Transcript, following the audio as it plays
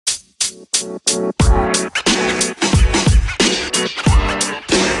Ladies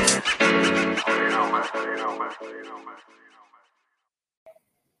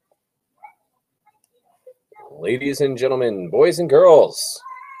and gentlemen, boys and girls,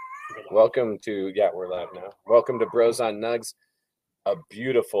 welcome to, we're live now. Welcome to Bros on Nugs, a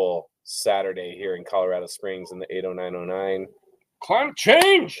beautiful Saturday here in Colorado Springs in the 80909. Climate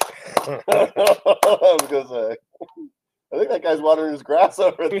change! I was going to say, I think that guy's watering his grass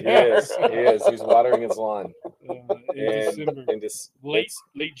over there. He is. He's watering his lawn. Late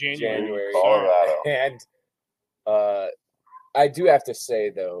January. Colorado. And I do have to say,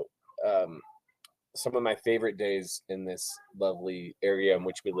 though, some of my favorite days in this lovely area in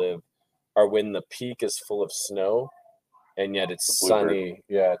which we live are when the peak is full of snow and yet it's sunny.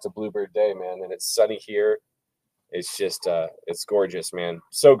 Yeah, it's a bluebird day, man. And it's sunny here. It's just, it's gorgeous, man.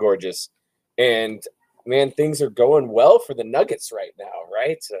 So gorgeous. And, man, things are going well for the Nuggets right now,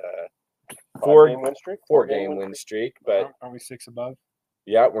 right? Four-game win streak? Four-game win streak. But are we 6 above?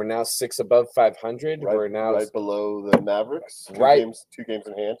 Yeah, we're now 6 above 500. We're now right below the Mavericks. Two games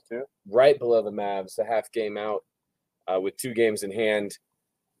in hand, too. Right below the Mavs, a half game out with 2 games in hand.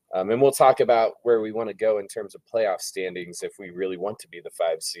 And we'll talk about where we want to go in terms of playoff standings if we really want to be the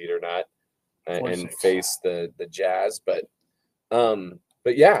 5 seed or not and face the Jazz. But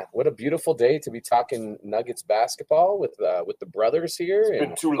yeah, what a beautiful day to be talking Nuggets basketball with the brothers here. It's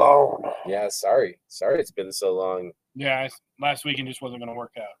been too long. Yeah, sorry it's been so long. Yeah, last weekend just wasn't going to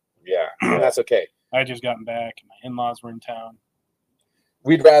work out. Yeah, that's okay. I had just gotten back, and my in-laws were in town.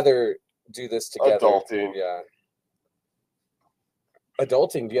 We'd rather do this together. Adulting. Yeah.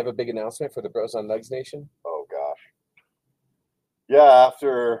 Adulting, do you have a big announcement for the Bros on Nugs Nation? Oh, gosh. Yeah,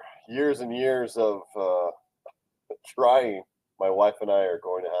 after years and years of trying, my wife and I are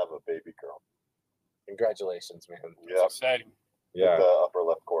going to have a baby girl. Congratulations, man. Yeah. Exciting. Yeah. In the upper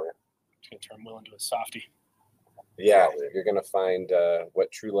left corner. It's going to turn Will into a softie. Yeah, you're going to find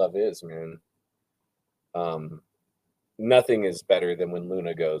what true love is, man. Nothing is better than when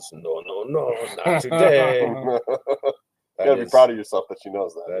Luna goes, no, not today. You got to be proud of yourself that she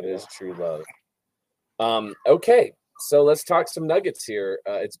knows that. That is true love. Okay, so let's talk some Nuggets here.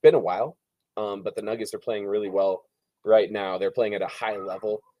 It's been a while, but the Nuggets are playing really well right now. They're playing at a high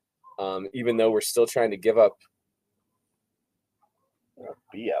level, even though we're still trying to give up.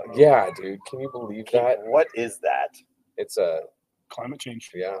 Yeah, dude. Can you believe that? What is that? It's a climate change.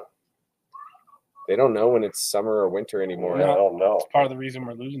 Yeah. They don't know when it's summer or winter anymore. Yeah, I don't know. It's part of the reason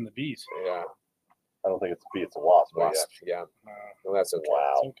we're losing the bees. Yeah. I don't think it's a bee, it's a wasp. Yeah. Well, that's okay.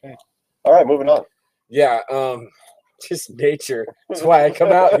 Wow. It's okay. All right, moving on. Yeah. Just nature. That's why I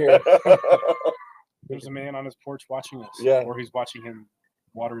come out here. There's a man on his porch watching us. Yeah. Or he's watching him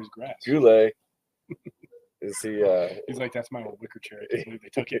water his grass. Goulet. Is he He's like, that's my old wicker chair. I can't believe they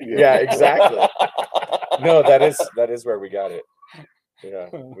took it. Yeah, exactly. No, that is where we got it. Yeah,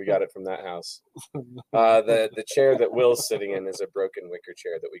 we got it from that house. The chair that Will's sitting in is a broken wicker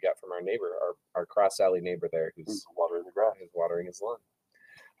chair that we got from our neighbor, our cross alley neighbor there, who's watering the grass, watering his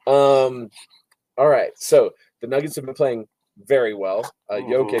lawn. All right, so the Nuggets have been playing very well.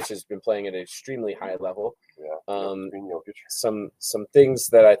 Jokic has been playing at an extremely high level. Yeah. Some things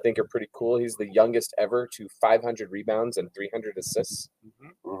that I think are pretty cool. He's the youngest ever to 500 rebounds and 300 assists.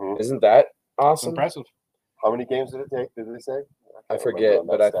 Mm-hmm. Isn't that awesome? Impressive. How many games did it take? Did they say? I forget,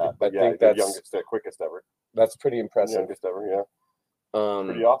 but I think that's youngest, quickest ever. That's pretty impressive. Youngest ever, yeah.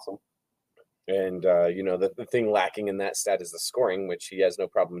 Pretty awesome. And the thing lacking in that stat is the scoring, which he has no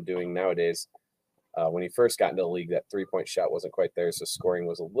problem doing nowadays. When he first got into the league, that 3-point shot wasn't quite there, so scoring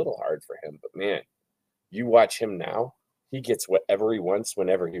was a little hard for him. But man, you watch him now; he gets whatever he wants,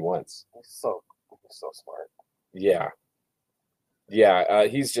 whenever he wants. He's so smart. Yeah.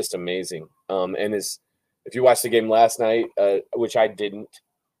 He's just amazing. And if you watched the game last night, which I didn't,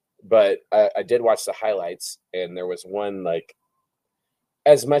 but I did watch the highlights, and there was one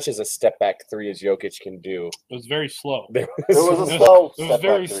as much as a step back 3 as Jokic can do. It was very slow. It was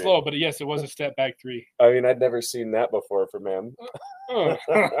very slow, but yes, it was a step back 3. I mean, I'd never seen that before from him.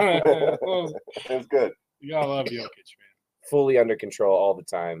 It was good. You gotta love Jokic, man. Fully under control all the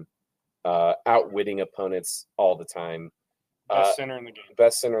time, outwitting opponents all the time. Best center in the game.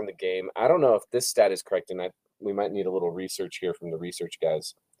 Best center in the game. I don't know if this stat is correct, and we might need a little research here from the research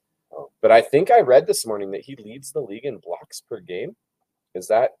guys. But I think I read this morning that he leads the league in blocks per game. Is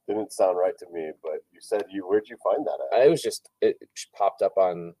that? Didn't sound right to me, but you said where'd you find that at? It was just, it popped up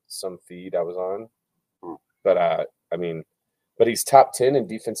on some feed I was on. But, but he's top 10 in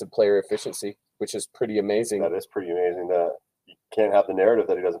defensive player efficiency, which is pretty amazing. That is pretty amazing. That you can't have the narrative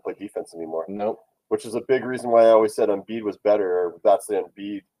that he doesn't play defense anymore. Nope. Which is a big reason why I always said Embiid was better. Or that's the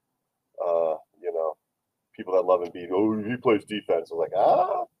Embiid people that love Embiid. Oh, he plays defense. I'm like,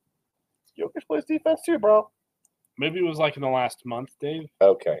 Jokic plays defense too, bro. Maybe it was like in the last month, Dave,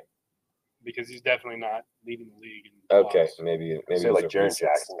 Okay. because he's definitely not leading the league. In Okay. blocks. Maybe Say it was like a Jaren recent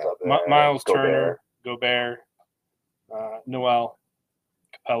Jackson's stat. up there. Miles Gobert. Turner, Gobert, Noel,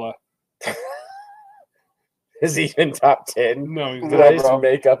 Capella. Is he in top 10? No, he's Did No, I just bro.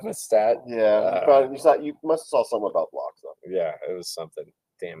 make up a stat? Yeah, you must have saw something about blocks though. Yeah, it was something.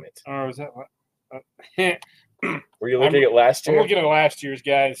 Damn it. Or was that what? Were you looking at last I'm year? looking at last year's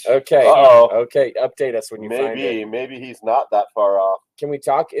guys. Okay. Uh-oh. Okay. Update us when you find it. Maybe he's not that far off. Can we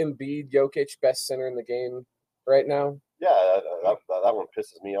talk Embiid, Jokic, best center in the game right now? Yeah, that one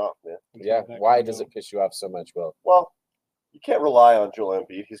pisses me off, man. Yeah. Why does it piss you off so much, Will? Well, you can't rely on Joel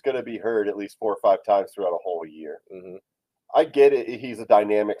Embiid. He's going to be hurt at least 4 or 5 times throughout a whole year. Mm-hmm. I get it. He's a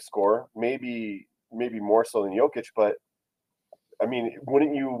dynamic scorer, maybe more so than Jokic, but I mean,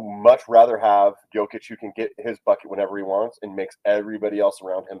 wouldn't you much rather have Jokic who can get his bucket whenever he wants and makes everybody else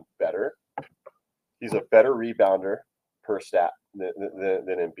around him better? He's a better rebounder per stat than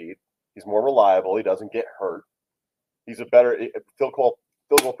Embiid. He's more reliable. He doesn't get hurt. He's a better field goal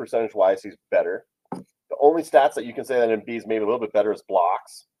percentage wise. He's better. The only stats that you can say that Embiid's maybe a little bit better is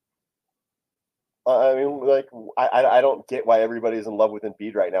blocks. I mean, like, I don't get why everybody's in love with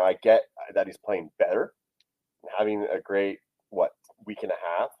Embiid right now. I get that he's playing better, having a great week and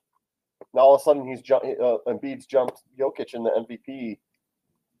a half. Now all of a sudden Embiid's jumped Jokic in the MVP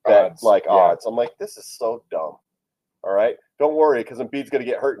odds. I'm like, this is so dumb. All right, don't worry because Embiid's going to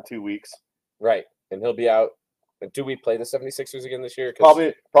get hurt in 2 weeks. Right, and he'll be out. Do we play the 76ers again this year?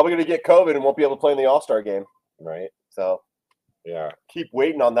 Probably going to get COVID and won't be able to play in the All-Star game. Right. So yeah, keep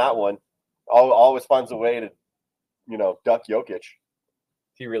waiting on that one. Always finds a way to, duck Jokic.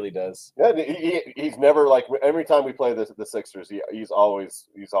 He really does. Yeah, he's never like every time we play the Sixers, he's always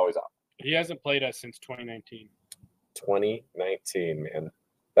out. He hasn't played us since 2019. 2019, man.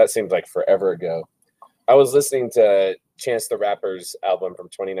 That seems like forever ago. I was listening to Chance the Rapper's album from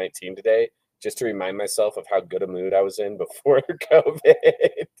 2019 today, just to remind myself of how good a mood I was in before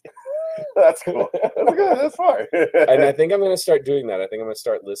COVID. That's cool. That's good. That's fine. And I think I'm going to start doing that. I think I'm going to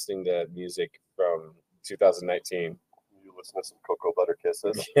start listening to music from 2019. You listen to some Cocoa Butter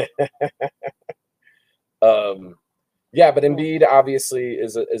Kisses. Yeah, but Embiid obviously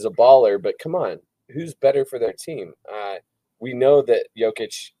is a baller. But come on, who's better for their team? We know that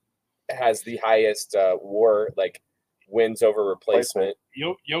Jokic has the highest WAR, like wins over replacement.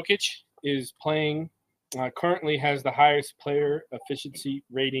 Jokic is playing. Currently has the highest player efficiency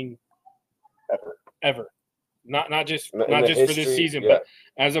rating ever. Not just for this season, but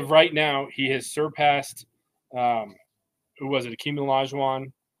as of right now, he has surpassed. Who was it? Akeem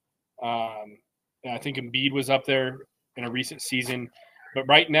Olajuwon. I think Embiid was up there in a recent season, but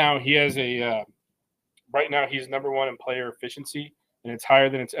right now he has a. Right now he's number one in player efficiency, and it's higher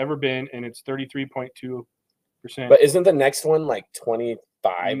than it's ever been, and it's 33.2%. But isn't the next one like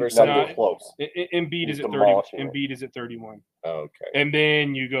 25 or something? No, close. Embiid is at 30. Embiid is at 31. Oh, okay. And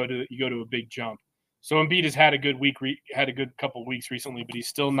then you go to a big jump. So Embiid has had a good week, had a good couple of weeks recently, but he's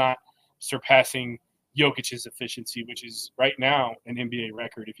still not surpassing Jokic's efficiency, which is right now an NBA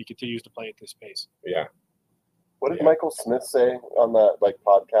record if he continues to play at this pace. Yeah. What did Michael Smith say on that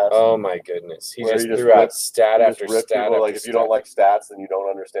podcast? Oh my goodness, he just threw ripped, out stat after stat. People, like if you don't like stats, then you don't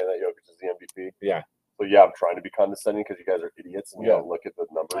understand that Jokic is the MVP. Yeah. So yeah, I'm trying to be condescending because you guys are idiots and you don't look at the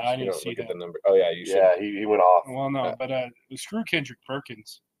numbers. I You didn't don't see look that. at the number. Oh yeah, you should. Yeah, he went off. Well, no, but screw Kendrick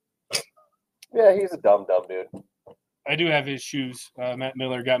Perkins. Yeah, he's a dumb dude. I do have his shoes. Matt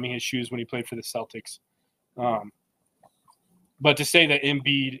Miller got me his shoes when he played for the Celtics. But to say that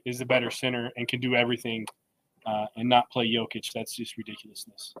Embiid is the better center and can do everything and not play Jokic, that's just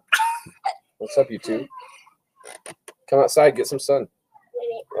ridiculousness. What's up, you two? Come outside, get some sun.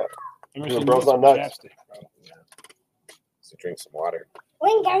 Doing bros on nuts. So drink some water.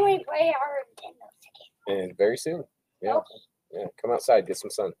 When can we play our Nintendo? And very soon. Yeah. Yeah. Come outside, get some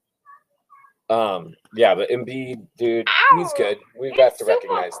sun. Yeah, but Embiid, dude, he's good. We have to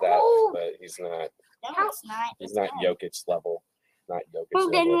recognize that, but he's not. No, it's not. He's not Jokic level. Not Jokic Well,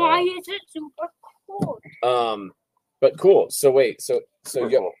 level. then at why all. is it super cool? But cool. So wait, so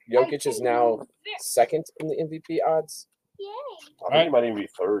Pretty cool. Jokic is now second in the MVP odds. Yay. I think he might even be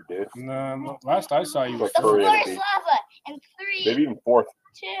third, dude. Last I saw you was Like The Curry floor and is Embiid. lava. And 3, Maybe even fourth.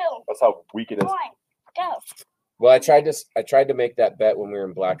 2, That's how weak it is. 1, go. Well, I tried to make that bet when we were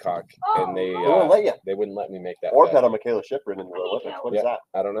in Blackhawk, and they They won't let you. they wouldn't let me make that Or bet. bet on Michaela Schifrin in the Olympics. What is that?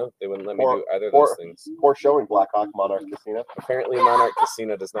 I don't know. They wouldn't let me Or- do either of or- those things. Poor showing Blackhawk Monarch Casino. Apparently, Monarch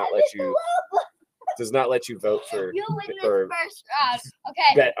Casino does not let you does not let you vote for You win or the first round.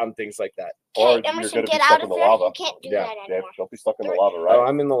 Okay. bet on things like that. Or Okay, you're Emerson, going to be get stuck out in of the there. lava. You can't do Yeah, that Dave, anymore. don't be stuck in the lava, right? Oh,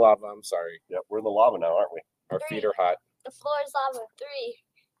 I'm in the lava. I'm sorry. Yep, we're in the lava now, aren't we? Our feet are hot. The floor is lava. 3,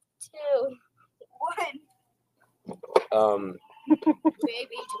 2, 1.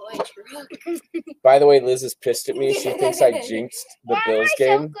 Baby toy truck. By the way, Liz is pissed at me. She thinks I jinxed the Why am Bills I so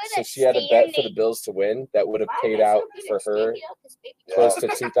game, good so at she had a bet for the standing? Bills to win that would have Why am paid I so out good for at her standing up? This baby toy close to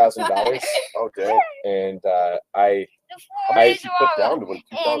 $2,000, Oh, dang. and I The How floor much is did you put lava. down to win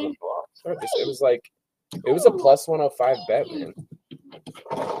 2,000 bucks? it was a plus 105 bet, man.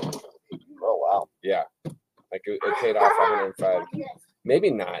 Oh, wow. Yeah, like it paid off 105.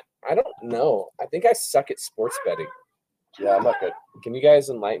 Maybe not. I don't know. I think I suck at sports betting. Yeah, I'm not good. Can you guys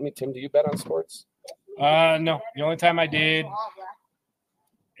enlighten me? Tim, do you bet on sports? No. The only time I did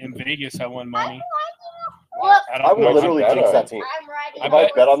in Vegas, I won money. Look, I I don't will know. literally bet jinx on that it. team. I'm ready. If I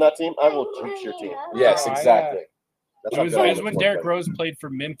bet on that team, I will jinx your team. Yes, Oh, exactly. That's It how was, good I it am was at when sports Derrick betting. Rose played for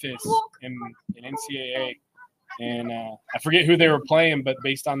Memphis in NCAA. And I forget who they were playing, but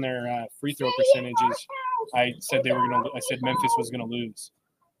based on their free throw percentages, I said Memphis was gonna lose,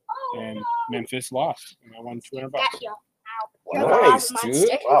 and Memphis lost, and I won $200. Got you. Nice, dude.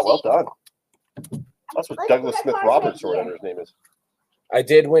 Wow, well done. That's what Douglas Smith Roberts or whatever his name is. I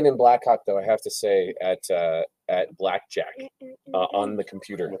did win in Blackhawk, though. I have to say at blackjack on the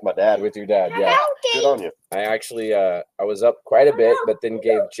computer With my dad. with your dad. Yeah, Good on you. I actually I was up quite a bit, but then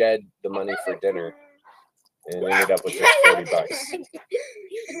gave Jed the money for dinner, and ended up with just $40.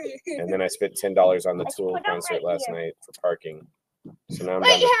 And then I spent $10 on the Tool concert last night for parking. So now I'm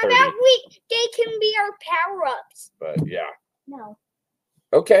down Wait, to how 30. about they can be our power-ups? But yeah. No.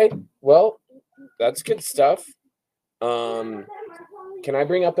 Okay. Well, that's good stuff. Can I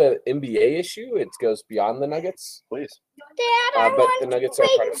bring up an NBA issue? It goes beyond the Nuggets. Please. Dad, I But want the to Nuggets are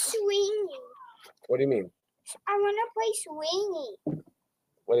play part of it. swinging. What do you mean? I want to play swinging.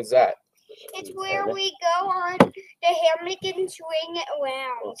 What is that? It's where we go on the hammock and swing it Well,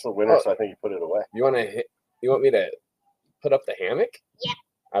 around. it's the winter, so I think you put it away. You want me to put up the hammock? Yep.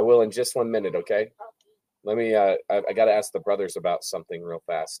 I will in just 1 minute, okay? Let me I got to ask the brothers about something real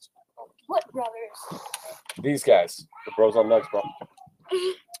fast. What brothers? These guys. The bros on nugs, bro.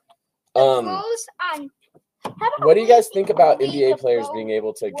 Bros on. How about What do you guys we think about leave NBA the players bros- being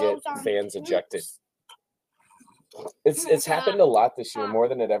able to get bros on fans tubes? ejected? It's happened a lot this year, more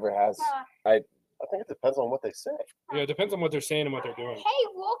than it ever has. I think it depends on what they say. Yeah, it depends on what they're saying and what they're doing. Hey,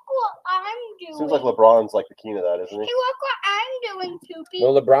 look what I'm doing. Seems like LeBron's like the king of that, isn't Hey, he? look what I'm doing, Poopy.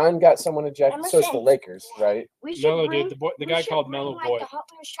 Well, LeBron got someone ejected, so it's the Emerson. Lakers, right? We should Mello bring, did. The we guy should called bring, Mello like, Boy. the Hot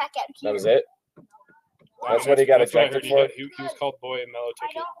Wheels track out here. That was it. That's what he got That's what I ejected heard for? He was called Boy, and Mello I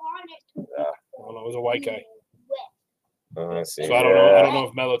took it. don't want it. I don't know. It was a white guy. Oh, I see. So I don't know. I don't know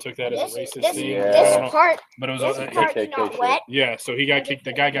if Mello took that as a racist This, thing. Yeah. I this don't know. part, But it was this a, part's KKK not shit. wet. yeah. So he got kicked.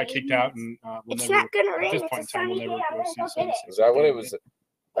 The guy got kicked out, and we'll It's never. not gonna At rain. this It's point in a time, we'll sunny never day. I'm go gonna see go some. get it. Is that what it was?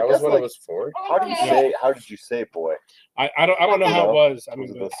 That was guess, what like, it was for? How do you Yeah. say? How did you say, boy? I don't know how it was. I Was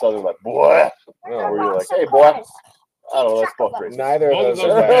mean, it the southern like boy? No, Or were you like, Box of hey, boy? cars. I don't know. That's both racist. neither of both of those those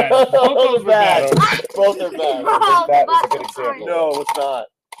are were bad. bad. Both of those were bad. Both are bad. Oh, that the was a good box of cars. example. No, it's not.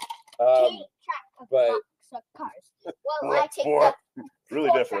 Take track of but- box of cars. Well, I take Boy. the Really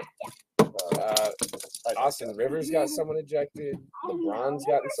full different. track, Austin Rivers got someone ejected. yeah. LeBron's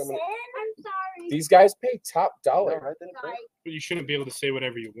gotten someone. I'm sorry. These guys pay top All dollar. right, then. Sorry. But you shouldn't be able to say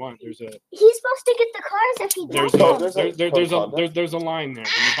whatever you want. There's a He's supposed to get the cars if he there's does Oh, a there's there- a there- code there's of a conduct. there's a line there.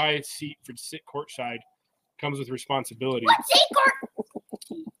 When you buy a seat for sit courtside, comes with responsibility.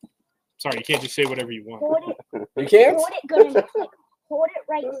 Sorry, you can't just say whatever you want. Hold it. You can't. Hold it good enough. Like, hold it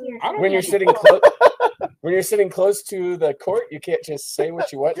right here. I don't When you're know. sitting close, when you're sitting close to the court, you can't just say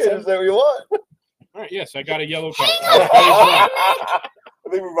what you want. You can To. say what you want. All right, yes, I got a yellow card. I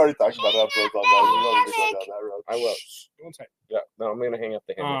think we've already talked about episodes on that. We've already gone down that road. I will. One second. Yeah. No, I'm gonna hang up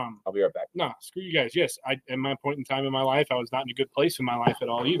the hammer. I'll be right back. No, screw you guys. Yes, at my point in time in my life, I was not in a good place in my life at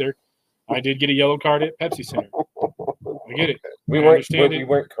all either. I did get a yellow card at Pepsi Center. I get it. We I weren't. understand We it.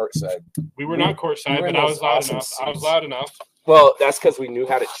 weren't courtside. We were not courtside, we were in but I those was loud awesome enough. I was seats. loud enough. Well, that's because we knew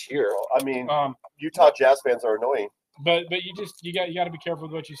how to cheer. I mean, Um, Utah Jazz fans are annoying. but you got to be careful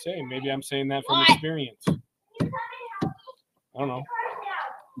with what you say. Maybe I'm saying that from What? experience. I don't know.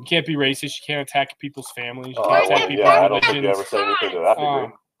 You can't be racist. You can't attack people's families. You Oh, can't attack well, people's yeah, I don't think you religions. ever said anything to that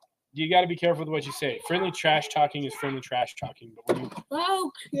degree. You got to be careful with what you say. Friendly trash talking is friendly trash talking, but when you,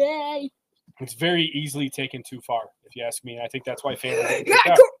 Okay. it's very easily taken too far, if you ask me. And I think that's why fans are getting kicked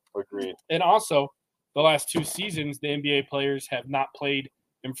out. Agreed. And also, the last 2 seasons, the NBA players have not played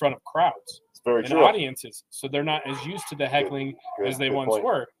in front of crowds It's very and true. audiences, so they're not as used to the heckling Good- as they good once point.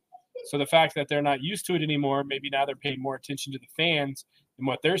 were. So the fact that they're not used to it anymore, maybe now they're paying more attention to the fans and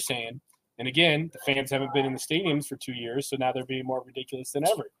what they're saying. And again, the fans haven't been in the stadiums for 2 years, so now they're being more ridiculous than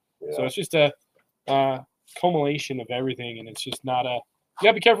ever. Yeah. So it's just a culmination of everything, and it's just not a – you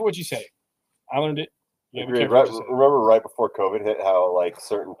got to be careful what you say. I learned it. Agreed. Remember right before COVID hit how, like,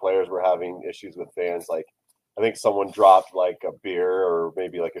 certain players were having issues with fans? Like, I think someone dropped, like, a beer or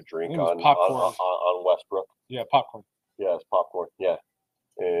maybe, like, a drink on Westbrook. Yeah, popcorn. Yeah, it's popcorn. Yeah.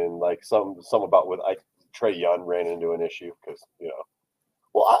 And, like, some about with Trae Young ran into an issue because, you know.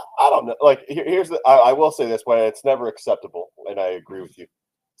 Well, I don't know. Like, here's the. I will say this way: it's never acceptable, and I agree with you.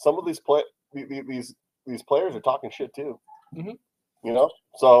 Some of these players are talking shit too. Mm-hmm. You know,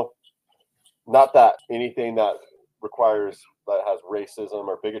 so not that anything that requires that has racism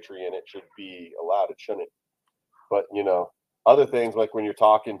or bigotry in it should be allowed. It shouldn't. But you know, other things like when you're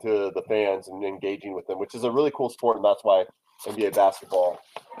talking to the fans and engaging with them, which is a really cool sport, and that's why NBA basketball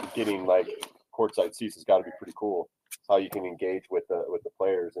getting like courtside seats has got to be pretty cool. How you can engage with the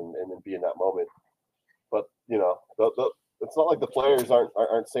players and then be in that moment. But you know, it's not like the players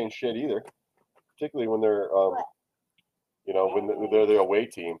aren't saying shit either, particularly when they're you know, when they're the away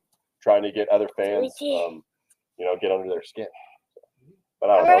team trying to get other fans you know, get under their skin.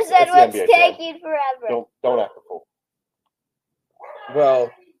 But I don't know. It's the NBA taking forever. Don't act a fool.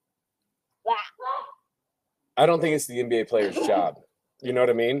 Well, I don't think it's the NBA player's job. You know what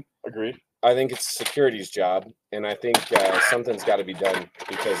I mean? Agreed. I think it's security's job, and I think something's got to be done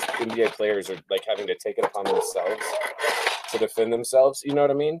because NBA players are like having to take it upon themselves to defend themselves. You know what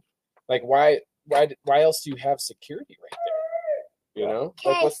I mean? Like, why else do you have security right there? You know,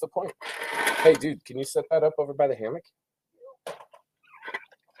 like, what's the point? Hey, dude, can you set that up over by the hammock?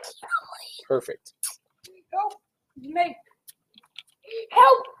 Perfect. Help me!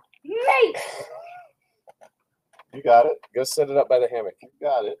 Help me! You got it. Go set it up by the hammock. You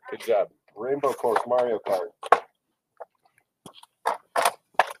got it. Good job. Rainbow Course Mario Kart.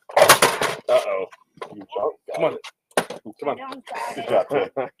 Uh-oh. You don't Come on. Come on. Good job, Tim.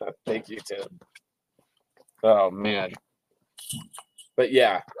 Thank you, Tim. Oh, man. But,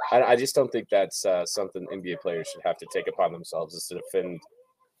 yeah, I just don't think that's something NBA players should have to take upon themselves is to defend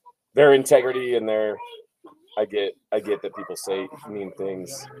their integrity and their – I get that people say mean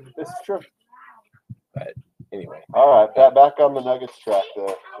things. This is true. But anyway. All right, back on the Nuggets track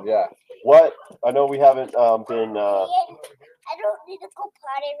there. Yeah. What? I know we haven't been. I don't need to go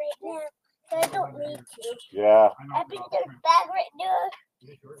potty right now. So I don't need to. Yeah. I've been in the bag right now.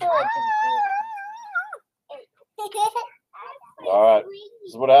 So I can All right. This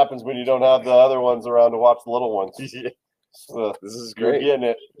is what happens when you don't have the other ones around to watch the little ones. Yeah. This is You're great. getting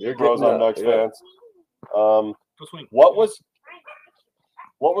it. You're Pros on Nuggets fans. What was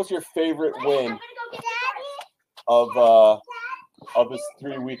your favorite win of this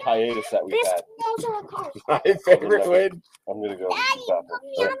 3-week hiatus that we've had? My favorite win. I'm gonna go.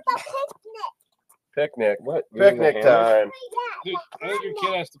 Picnic. What? Picnic time. Dude, I think your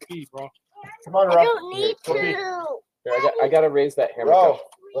kid has to pee, bro. Come on, I Rob. don't need to. Here, I gotta raise that hammer. Bro,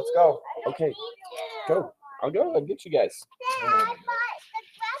 let's go. Okay, go. I'll go and get you guys. I thought the grass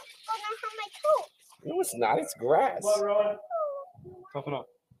was gonna have my toe. No, it's not. It's grass. Tough it up.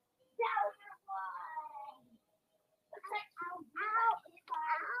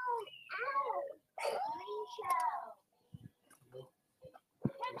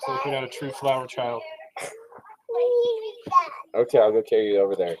 Looks like you're not a true flower child. Okay, I'll go carry you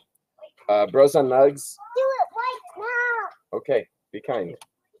over there. Bros on Nugs. Do it right now. Okay, be kind.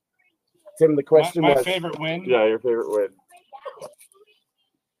 Tim, the question my was favorite win. Yeah, your favorite win.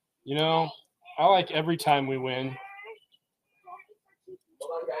 You know, I like every time we win.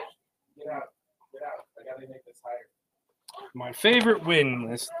 Hold on, guys. Get out. I gotta make this higher. My favorite win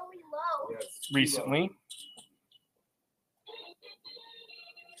list recently.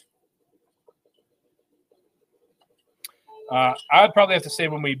 I'd probably have to say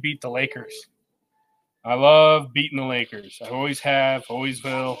when we beat the Lakers. I love beating the Lakers. I always have, always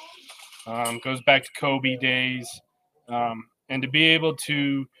will. Goes back to Kobe days. And to be able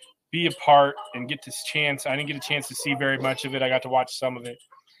to be a part and get this chance, I didn't get a chance to see very much of it. I got to watch some of it.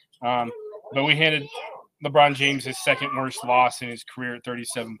 But we handed LeBron James his second worst loss in his career at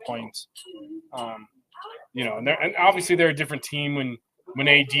 37 points. You know, and obviously they're a different team when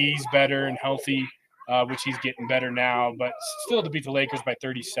AD's better and healthy, which he's getting better now. But still to beat the Lakers by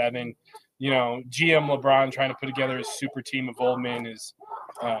 37, you know, GM LeBron trying to put together his super team of old men is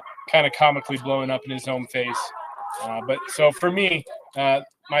kind of comically blowing up in his own face. But so for me,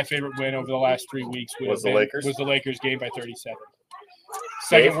 my favorite win over the last 3 weeks was the Lakers game by 37.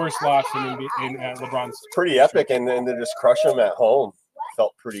 Second worst loss in LeBron's. Pretty epic, and then to just crush them at home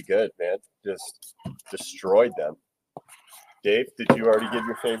felt pretty good, man. Just destroyed them. Dave, did you already give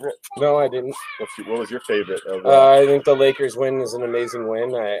your favorite? No, I didn't. What was your favorite? I think the Lakers win is an amazing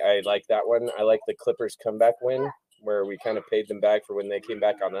win. I like that one. I like the Clippers comeback win, where we kind of paid them back for when they came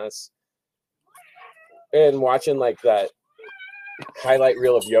back on us. And watching like that highlight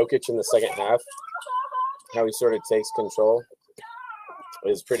reel of Jokic in the second half, how he sort of takes control,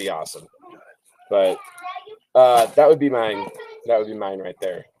 is pretty awesome. But that would be mine. That would be mine right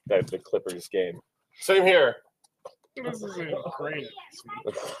there. The Clippers game. Same here. This is great.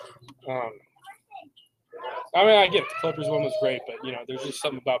 I mean, I get it. The Clippers one was great, but there's just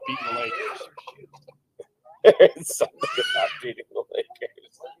something about beating the Lakers. There's something about beating the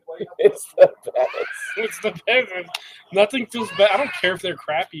Lakers. It's the best. It's the best. Nothing feels bad. I don't care if they're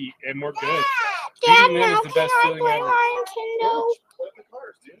crappy and we're good. Dad, beating them now is the best can I feeling play ever. my Nintendo?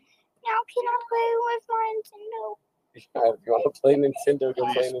 Now can I play with my Nintendo? Yeah, if you want to play Nintendo, go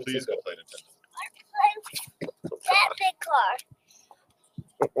play Nintendo. Please go play Nintendo. That big car.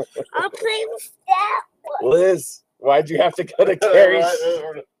 I'll play with that one. Liz, why'd you have to go to Carrie's?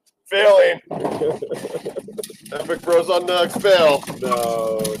 Failing. Epic Bros on Nugs fail.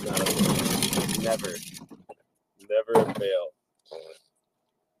 No, never. Never a fail.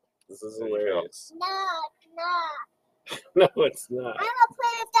 This is hilarious. No. No, it's not. I'm gonna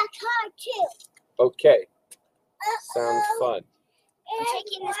play with that car too. Okay. Sounds fun. I'm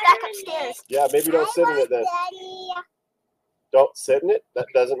taking this back upstairs. Yeah, maybe don't sit in it then. Daddy. Don't sit in it? That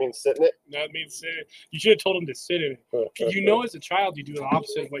doesn't mean sit in it? That means sit. You should have told him to sit in it. As a child, you do the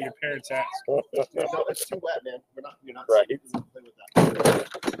opposite of what your parents ask. No, it's too wet, man. You're not right. play with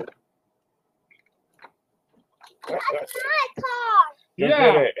that. That's my car.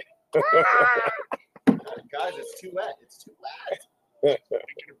 Yeah. Guys, it's too wet. It's too wet.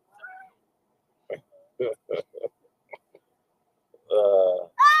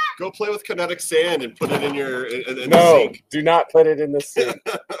 Go play with kinetic sand and put it in your in No, the sink. do not put it in the sink.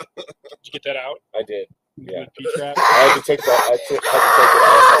 Did you get that out? I did. Yeah. P-trap? I had to take that. I had to take it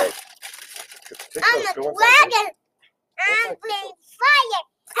out. Take I'm those, a go inside. dragon. I'm playing fire.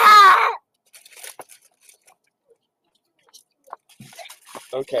 Ah!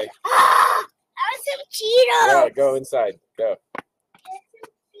 Okay. Ah! I want some Cheetos. Yeah, go inside. Go.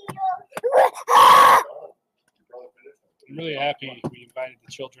 Ah! I'm really happy we invited the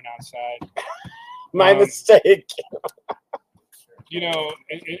children outside. My mistake. In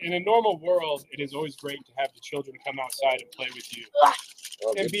a normal world, it is always great to have the children come outside and play with you Oh,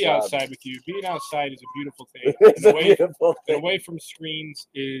 and good be job. outside with you. Being outside is a beautiful thing. It's And a beautiful thing. away from screens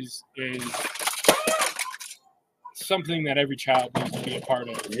is something that every child needs to be a part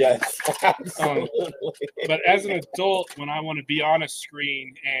of. Yes, absolutely. But as an adult, when I want to be on a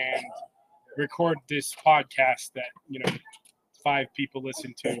screen and record this podcast that 5 people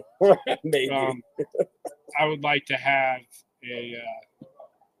listen to, Maybe. I would like to have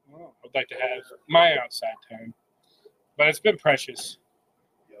my outside time. But it's been precious.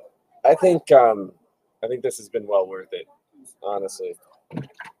 I think this has been well worth it, honestly.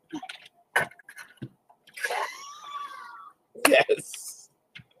 Yes.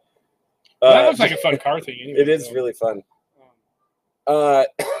 That looks like a fun car thing. Anyway, It is really fun.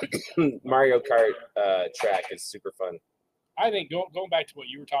 Mario Kart track is super fun. I think going back to what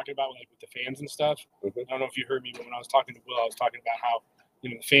you were talking about, like with the fans and stuff. Mhm. I don't know if you heard me, but when I was talking to Will, I was talking about how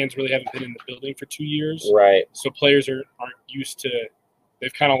the fans really haven't been in the building for 2 years, Right. so players aren't used to.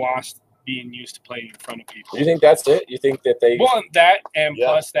 They've kind of lost being used to playing in front of people. You think that's it? You think that they Well, that and Yeah.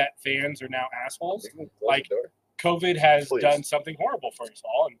 plus that fans are now assholes. Close like- the door? COVID has Please. done something horrible for us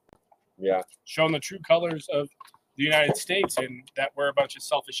all and Yeah. shown the true colors of the United States, and that we're a bunch of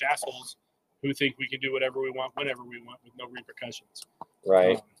selfish assholes who think we can do whatever we want, whenever we want, with no repercussions.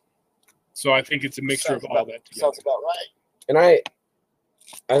 Right. So I think it's a mixture of all that together. Sounds about right. And I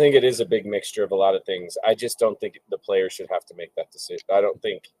think it is a big mixture of a lot of things. I just don't think the players should have to make that decision. I don't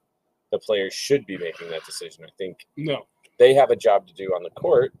think the players should be making that decision. I think No. they have a job to do on the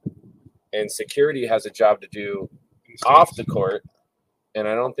court, and security has a job to do off the court. And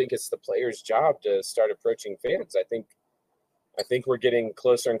I don't think it's the players' job to start approaching fans. I think we're getting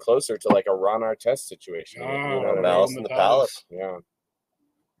closer and closer to like a Ron Artest situation. You know what I mean? Malice in the Palace. Yeah.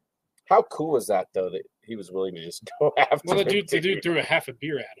 How cool is that though, that he was willing to just go after? Well, the him? dude threw a half a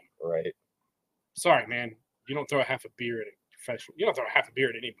beer at him. Right. Sorry, man. You don't throw a half a beer at a professional. You don't throw a half a beer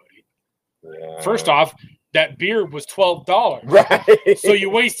at anybody. Yeah. First off, that beer was $12. right. So you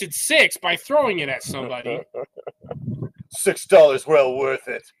wasted $6 by throwing it at somebody. $6 well worth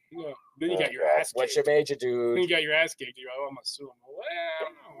it. Yeah. Then you got your ass kicked. What's your major, dude? Then you got your ass kicked. You're like, I'm assuming. Well, I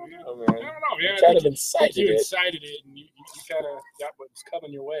don't know. Oh, man. I don't know. Yeah, You kind of incited you it. incited it, and you kind of got what's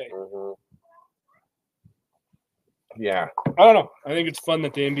coming your way. Mm-hmm. Yeah. I don't know. I think it's fun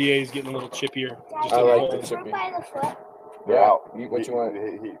that the NBA is getting a little chippier. I like the Can I chippy. by the foot? Yeah. Eat what you want.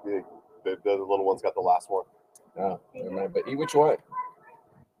 The little one's got the last one. Oh, never mind. But eat what you want.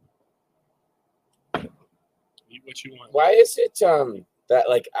 Eat what you want. Why is it that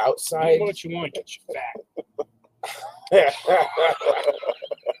like outside? Eat what you want. Get you fat.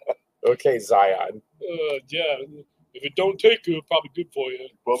 Okay, Zion. Yeah. If it don't take good, probably good for you.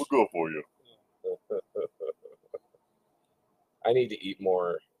 Probably good for you. I need to eat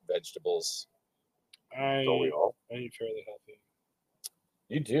more vegetables. Don't we all? I eat fairly healthy.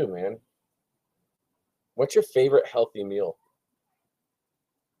 You do, man. What's your favorite healthy meal?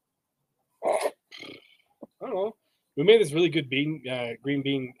 I don't know. We made this really good green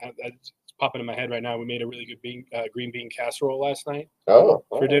bean. It's popping in my head right now. We made a really good green bean casserole last night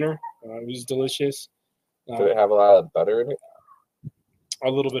for dinner. It was delicious. Did it have a lot of butter in it? A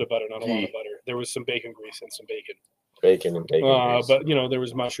little bit of butter, not a lot of butter. There was some bacon grease and some bacon. Bacon and bacon grease. But there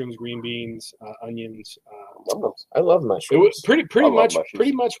was mushrooms, green beans, onions. I love mushrooms. It was pretty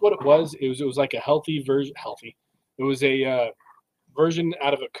much what it was. It was like a healthy version. Healthy. It was a version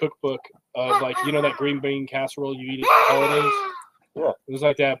out of a cookbook of like that green bean casserole you eat at the holidays. Yeah, it was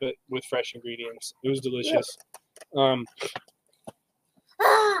like that, but with fresh ingredients. It was delicious. Yeah.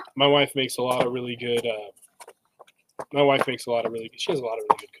 My wife makes a lot of really good. She has a lot of really good cookbooks. My wife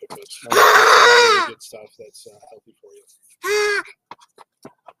makes a lot of really good stuff that's healthy for you.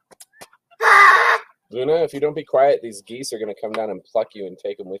 Luna, if you don't be quiet, these geese are going to come down and pluck you and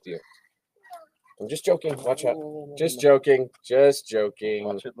take them with you. I'm just joking. Watch out. Just joking. Just joking.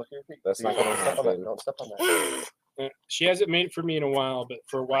 Watch it. Look at your feet. That's not going to happen. Don't step on that. She hasn't made it for me in a while, but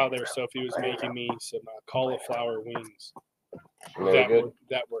for a while there, Sophie was making me some cauliflower wings. Really good.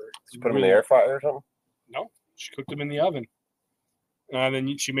 That were. Did you put them in the air fryer or something? No, she cooked them in the oven.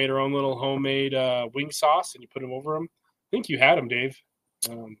 Then she made her own little homemade wing sauce, and you put them over them. I think you had them, Dave.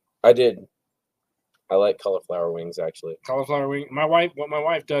 I did. I like cauliflower wings, actually. Cauliflower wing. What my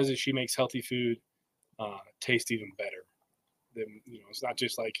wife does is she makes healthy food taste even better. It's not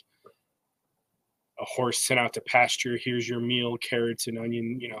just like a horse sent out to pasture. Here's your meal: carrots and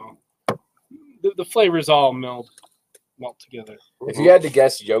onion. The flavors all melt together. If you had to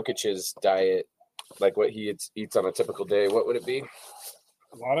guess Jokic's diet, like what he eats on a typical day, what would it be?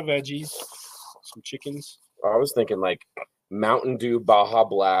 A lot of veggies, some chickens. I was thinking like Mountain Dew Baja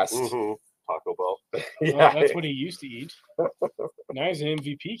Blast. Mm-hmm. Taco Bell. Yeah, well, that's what he used to eat. Now he's an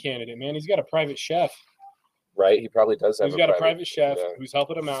MVP candidate, man. He's got a private chef. Right, he probably does have. He's got a private chef who's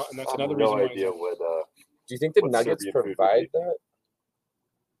helping him out, and that's another reason why. Do you think the Nuggets provide that?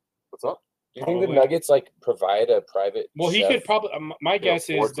 What's up? Do you think the Nuggets provide a private? Well, he could probably. My guess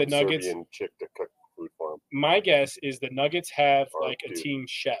is the Nuggets. Serbian chick to cook food for him. My guess is the Nuggets have a team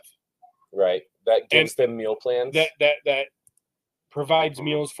chef. Right, that gives them meal plans. That provides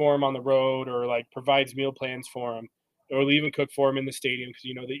meals for him on the road, or provides meal plans for him, or will even cook for him in the stadium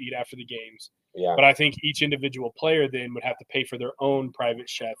because they eat after the games. Yeah. But I think each individual player then would have to pay for their own private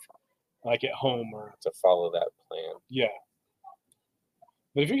chef, like at home or to follow that plan. Yeah.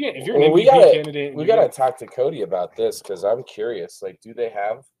 But if you're an MVP candidate, we gotta talk to Cody about this because I'm curious. Like, do they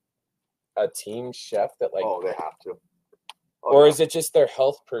have a team chef that Oh, they have to. Or is it just their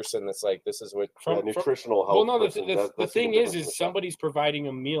health person that's like, this is what nutritional health? Well, no. The thing is somebody's providing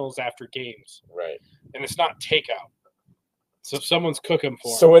them meals after games, right? And it's not takeout. So if someone's cooking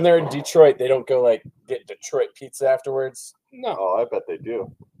for them. So when they're in Detroit, they don't go get Detroit pizza afterwards. No. Oh, I bet they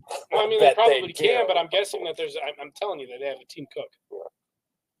do. Well, I mean, they probably can, but I'm guessing that I'm telling you that they have a team cook.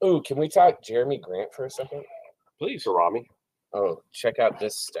 Yeah. Ooh, can we talk Jeremy Grant for a second? Please. Karami. Oh, check out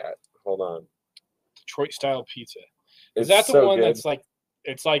this stat. Hold on. Detroit style pizza. Is that the one good. That's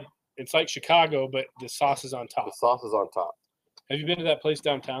it's like Chicago, but the sauce is on top? The sauce is on top. Have you been to that place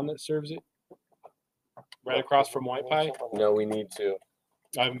downtown that serves it? Right across from White Pie? No, we need to.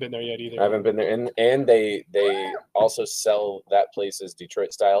 I haven't been there yet either. I haven't been there. And they also sell that place as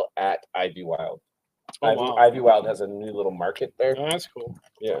Detroit style at Ivy Wild. Oh, wow. Ivy Wild has a new little market there. Oh, that's cool.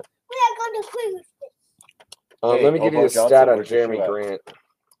 Yeah. We are going to cruise. Let me give you a stat on Jeremy Grant.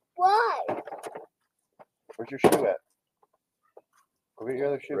 Why? Where's your shoe at? Go get your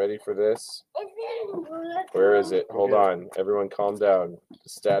other shoe. Ready for this? It's in Where is it? Hold on. Everyone calm down. The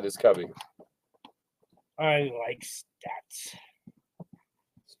stat is coming. I like stats.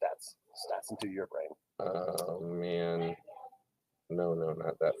 Stats into your brain. Oh, man. No,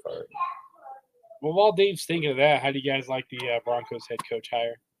 not that far. Well, while Dave's thinking of that, how do you guys like the Broncos head coach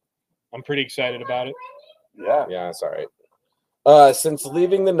hire? I'm pretty excited about it. Yeah. Yeah, it's all right. Since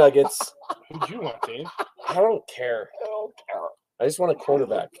leaving the Nuggets, Who'd you want, Dave? I don't care. I just want a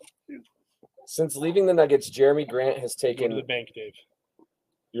quarterback. Since leaving the Nuggets, Jeremy Grant has Go taken. to the bank, Dave.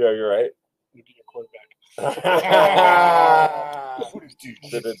 Yeah, you're right. You get your quarterback.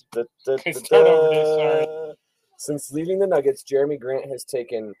 Start over this, sorry. Since leaving the Nuggets, Jeremy Grant has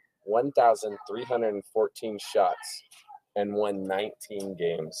taken 1,314 shots and won 19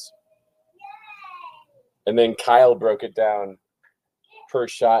 games. And then Kyle broke it down per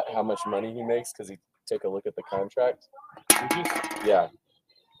shot how much money he makes because he took a look at the contract. Lucas? Yeah.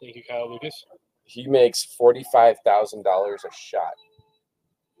 Thank you, Kyle Lucas. He makes $45,000 a shot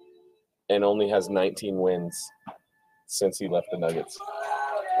and only has 19 wins since he left the Nuggets.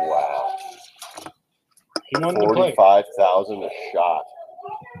 Wow. He wanted to play. 45,000 a shot.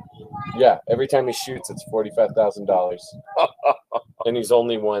 Yeah, every time he shoots, it's $45,000. And he's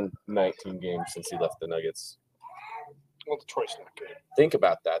only won 19 games since he left the Nuggets. Well, Detroit's not good. Think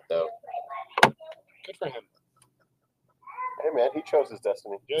about that, though. Good for him. Hey, man, he chose his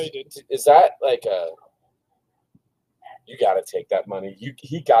destiny. Yeah, he did. Is that like a – you got to take that money.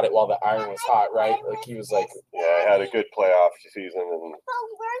 He got it while the iron was hot, right? Like he was like – Yeah, he had a good playoff season. And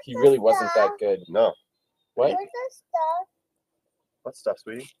he really wasn't that good. No. What? Where's the stuff? What stuff,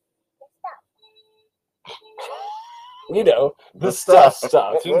 sweetie? You know, the stuff.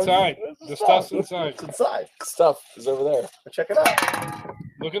 It's inside. The stuff's inside. It's inside. Stuff is over there. Check it out.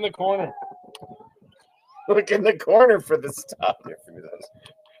 Look in the corner. Look in the corner for the stuff. Here, give me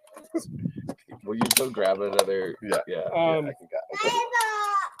those. Will you go grab another? Yeah. Yeah. I can get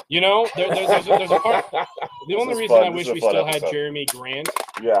You know, there's a part. The only is reason fun. I This wish is a we fun still had episode. Jeremy Grant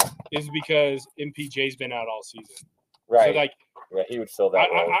Yeah. is because MPJ's been out all season. Right. So like, yeah, he would fill that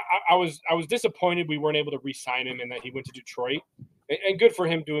role. I was disappointed we weren't able to re-sign him and that he went to Detroit. And good for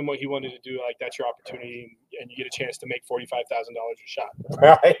him doing what he wanted to do. Like that's your opportunity, and you get a chance to make $45,000 a shot.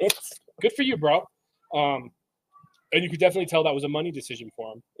 Right. Good for you, bro. And you could definitely tell that was a money decision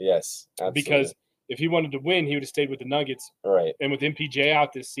for him. Yes. Absolutely. Because if he wanted to win, he would have stayed with the Nuggets. Right. And with MPJ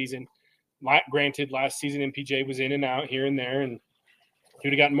out this season, granted, last season MPJ was in and out here and there, and he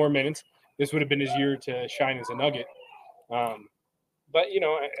would have gotten more minutes. This would have been his year to shine as a Nugget. But, you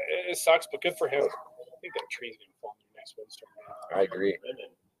know, it sucks, but good for him. I think that tree's going to fall in the next windstorm. I agree.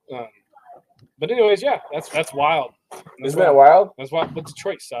 But anyways, yeah, that's wild. Isn't that wild? That's wild. But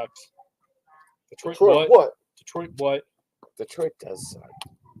Detroit sucks. Detroit what? Detroit what? Detroit does suck.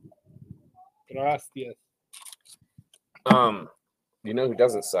 Gracias. You know who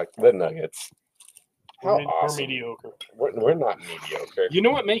doesn't suck? The Nuggets. How We're awesome. mediocre. We're not mediocre. You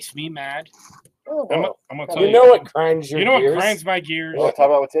know what makes me mad? Oh, I'm well. gonna tell You know what grinds your You know gears? what grinds my gears? Oh, talk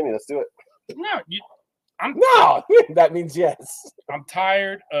about with Timmy. Let's do it. No, No, that means yes. I'm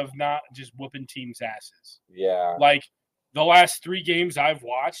tired of not just whooping teams' asses. Yeah. Like the last 3 games I've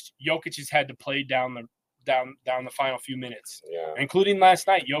watched, Jokic has had to play down the final few minutes, Yeah. including last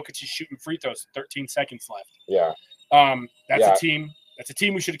night. Jokic is shooting free throws, 13 seconds left. Yeah. That's Yeah. a team. That's a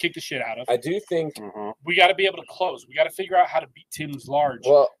team we should have kicked the shit out of. I do think. We got to be able to close. We got to figure out how to beat teams large.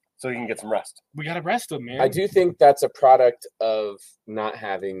 Well, So you can get some rest. We got to rest them, man. I do think that's a product of not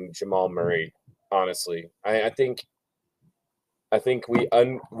having Jamal Murray. Honestly, I think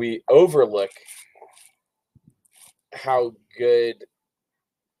we overlook how good.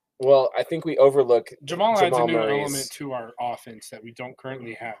 Well, I think we overlook Jamal adds a new Murray's- element to our offense that we don't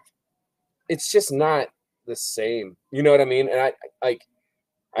currently have. It's just not the same. You know what I mean? And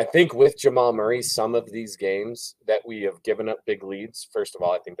I think with Jamal Murray, some of these games that we have given up big leads. First of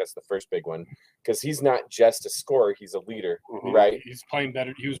all, I think that's the first big one because he's not just a scorer; he's a leader, right? He's playing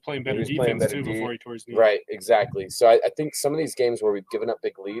better. He was playing better was playing defense better too before he tore his knee. Right, exactly. So I think some of these games where we've given up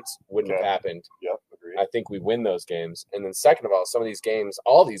big leads wouldn't have happened. Yep, agreed. I think we win those games. And then second of all, some of these games,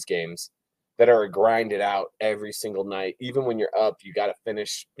 all these games that are grinded out every single night, even when you're up, you got to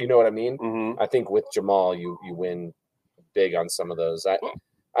finish. You know what I mean? Mm-hmm. I think with Jamal, you win big on some of those. I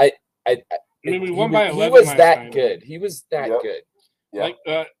mean, we won by 11 He was last that night. good. He was that Yep. good. Yeah. Like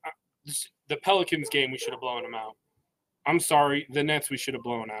the Pelicans game, we should have blown them out. I'm sorry, the Nets we should have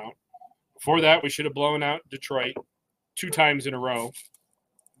blown out. Before that, we should have blown out Detroit 2 times in a row.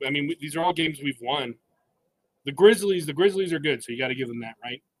 I mean, these are all games we've won. The Grizzlies are good, so you got to give them that,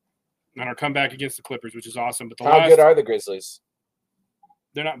 right? And our comeback against the Clippers, which is awesome. But How good are the Grizzlies?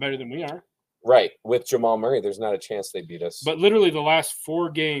 they're not better than we are. Right. With Jamal Murray, there's not a chance they beat us. But literally the last 4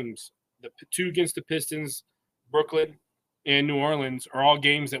 games, the 2 against the Pistons, Brooklyn, and New Orleans are all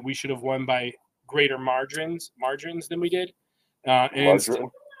games that we should have won by greater margins than we did.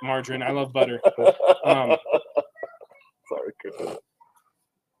 margarine. I love butter. Sorry, Cooper.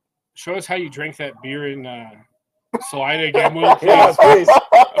 Show us how you drank that beer in Salida again, will you please? Yeah, please.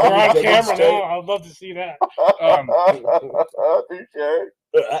 We're on camera now. I'd love to see that.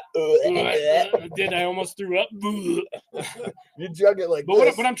 Did I almost threw up? You jug it like but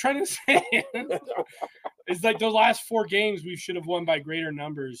this. What I'm trying to say is like the last 4 games we should have won by greater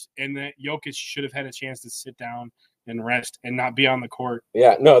numbers, and that Jokic should have had a chance to sit down and rest and not be on the court.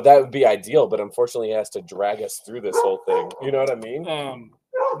 Yeah, no, that would be ideal, but unfortunately he has to drag us through this whole thing. You know what I mean?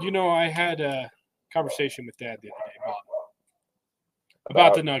 I had a conversation with Dad the other day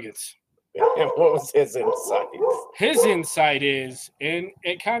about the Nuggets. And what was his insight? His insight is, and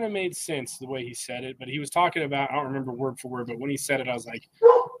it kind of made sense the way he said it, but he was talking about, I don't remember word for word, but when he said it, I was like,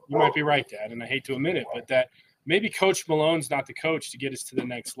 you might be right, Dad, and I hate to admit it, but that maybe Coach Malone's not the coach to get us to the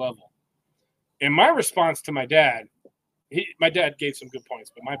next level. And my response to my dad, my dad gave some good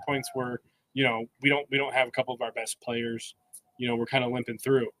points, but my points were, we don't have a couple of our best players. We're kind of limping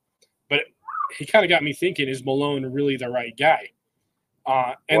through. But he kind of got me thinking, is Malone really the right guy?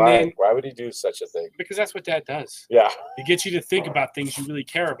 Why would he do such a thing? Because that's what Dad does. Yeah. He gets you to think about things you really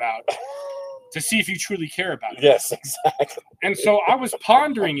care about to see if you truly care about it. Yes, exactly. And so I was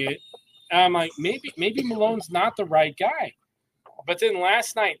pondering it. And I'm like, maybe Malone's not the right guy. But then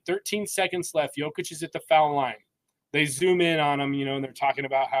last night, 13 seconds left, Jokic is at the foul line. They zoom in on him, and they're talking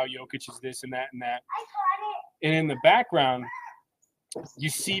about how Jokic is this and that and that. And in the background, you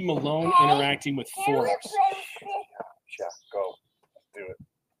see Malone interacting with Forbes. Yeah, go. Do it.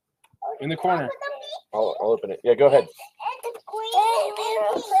 In the corner. I'll open it. Yeah, go ahead.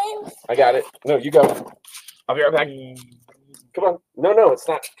 I got it. No, you go. I'll be right back. Come on. No, it's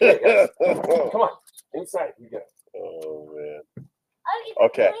not. Come on. Inside. You go. Oh, man.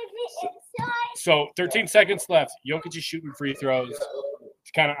 Okay. So 13 seconds left. Jokic is shooting free throws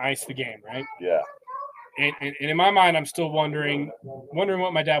to kind of ice the game, right? Yeah. And in my mind, I'm still wondering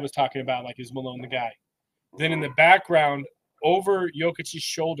what my dad was talking about, like, is Malone the guy? Then in the background, over Jokic's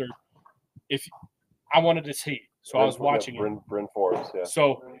shoulder, if I wanted to see, so I was watching it. Bryn Forbes, yeah.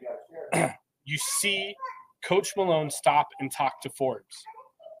 So you see Coach Malone stop and talk to Forbes.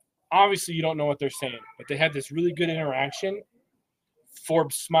 Obviously, you don't know what they're saying, but they had this really good interaction.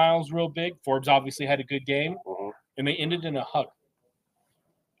 Forbes smiles real big. Forbes obviously had a good game, and they ended in a hug.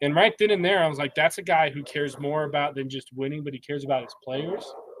 And right then and there, I was like, that's a guy who cares more about than just winning, but he cares about his players.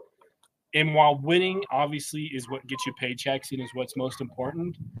 And while winning, obviously, is what gets you paychecks and is what's most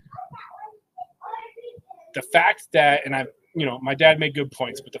important, the fact that, and my dad made good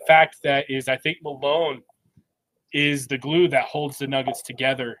points, but the fact that is, I think Malone is the glue that holds the Nuggets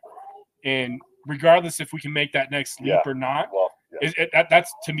together. And regardless if we can make that next leap or not,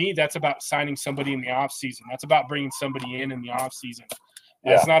 that's to me, that's about signing somebody in the offseason. That's about bringing somebody in the offseason.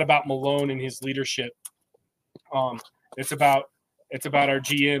 It's not about Malone and his leadership. It's about our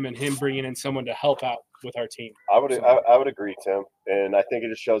GM and him bringing in someone to help out with our team. I would agree, Tim, and I think it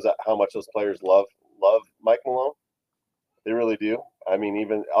just shows that how much those players love Mike Malone. They really do. I mean,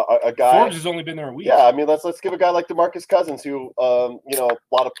 even a guy. Forbes has only been there a week. Yeah, I mean, let's give a guy like DeMarcus Cousins, who a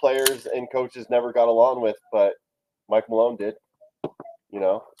lot of players and coaches never got along with, but Mike Malone did.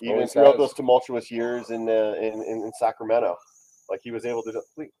 Even throughout those tumultuous years in Sacramento, like he was able to.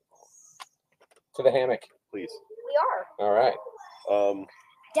 Please. To the hammock, please. We are. All right.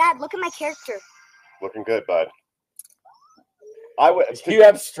 Dad, look at my character. Looking good, bud. You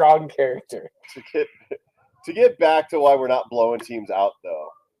have strong character. To get back to why we're not blowing teams out, though,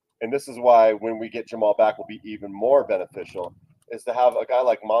 and this is why when we get Jamal back will be even more beneficial, is to have a guy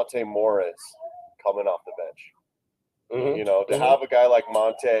like Monte Morris coming off the bench. To have a guy like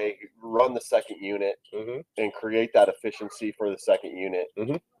Monte run the second unit and create that efficiency for the second unit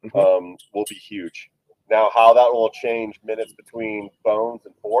will be huge. Now, how that will change minutes between Bones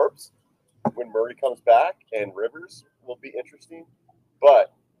and Forbes when Murray comes back and Rivers will be interesting.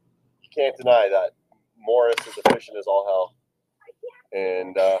 But you can't deny that Morris is efficient as all hell.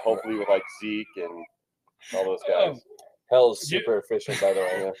 And hopefully with like Zeke and all those guys. Hell's super efficient, by the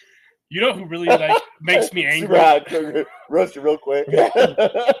way. Yeah. You know who really makes me angry? Roast you real quick.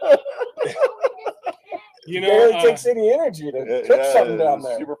 It takes any energy to cook something down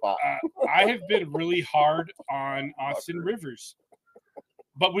there. Super hot. I have been really hard on Austin Rivers,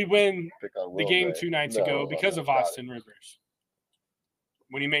 but we win the game 2 nights ago because of Austin Rivers.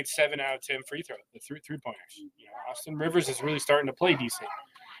 When he made 7 out of 10 free throws, the three-pointers. Austin Rivers is really starting to play decent.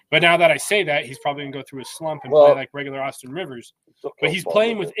 But now that I say that, he's probably going to go through a slump and play like regular Austin Rivers. But he's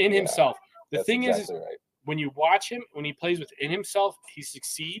playing within himself. The thing is when you watch him, when he plays within himself, he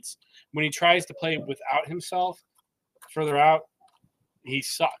succeeds. When he tries to play without himself, further out, he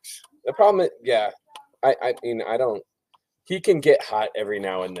sucks. The problem is, I mean, I don't. He can get hot every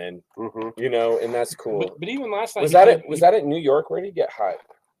now and then, you know, and that's cool. But even last night, was that at New York? Where did he get hot?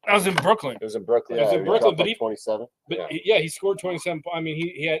 I was in Brooklyn. It was in Brooklyn. Yeah, it was in Brooklyn, but he 27. But he scored 27. I mean,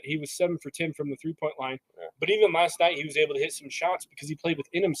 he was 7 for 10 from the 3-point line. Yeah. But even last night, he was able to hit some shots because he played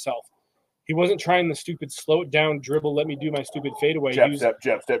within himself. He wasn't trying the stupid slow it down dribble. Let me do my stupid fadeaway. Jab step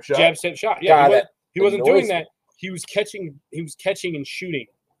shot. Jab step shot. Yeah, he wasn't doing that. He was catching and shooting.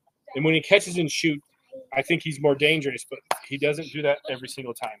 And when he catches and shoot, I think he's more dangerous. But he doesn't do that every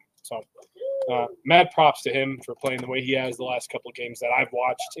single time. So. Mad props to him for playing the way he has the last couple of games that I've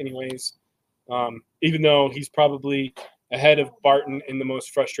watched anyways. Even though he's probably ahead of Barton in the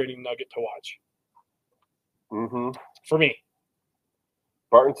most frustrating Nugget to watch. For me.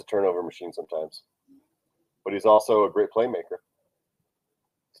 Barton's a turnover machine sometimes. But he's also a great playmaker.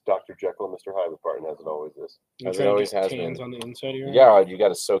 It's Dr. Jekyll and Mr. Hyde with Barton, as it always is. As it always has been. On the inside of your you got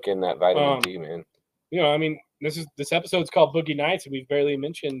to soak in that vitamin D, man. You know, I mean, this episode's called Boogie Nights, and we've barely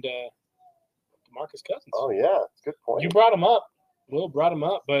mentioned Marcus Cousins. Oh, yeah. That's a good point. You brought him up. Will brought him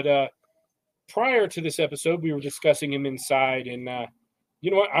up. But prior to this episode, we were discussing him inside. And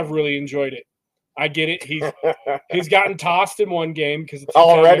you know what? I've really enjoyed it. I get it. He's gotten tossed in one game because it's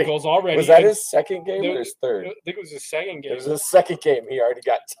already. Was that his second game or his third? I think it was his second game. It was his second game. He already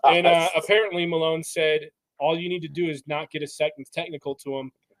got tossed. And apparently Malone said, all you need to do is not get a second technical to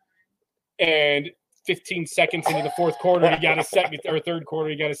him. And 15 seconds into the fourth quarter, he got a second, or third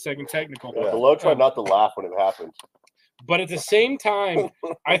quarter, he got a second technical. Yeah, Below tried not to laugh when it happened. But at the same time,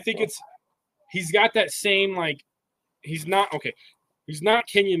 I think he's got that same, like, he's not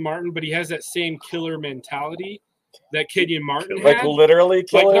Kenyon Martin, but he has that same killer mentality that Kenyon Martin had. Like literally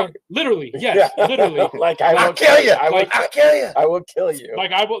killer? Like, literally, yes, literally. Like, I will kill you. I will kill you. I will kill you.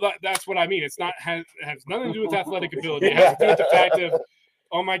 Like, that's what I mean. It's not, has nothing to do with athletic ability. It has to do with the fact of,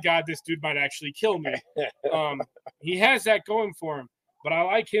 oh my God, this dude might actually kill me. He has that going for him, but I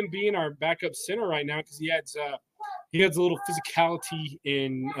like him being our backup center right now because he adds a little physicality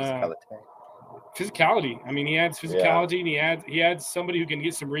in physicality. I mean, he adds physicality and he adds somebody who can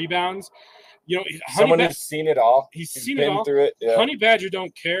get some rebounds. You know, someone who's seen it all. He's seen it all. Through it. Yeah. Honey Badger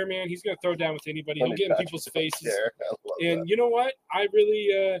don't care, man. He's gonna throw down with anybody. He'll get in people's faces. And you know what? I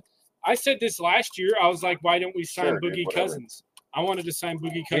really, I said this last year. I was like, why don't we sign Boogie Cousins? I wanted to sign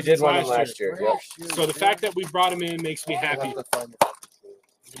Boogie Cousins. We did one last year. Yep. So the fact that we brought him in makes me happy.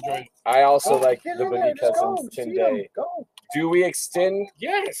 I also like the Boogie Cousins 10-day. Do we extend?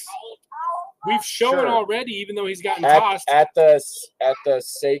 Yes. We've shown already, even though he's gotten tossed. At the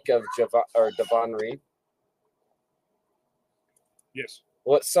sake of Devon Reed? Yes.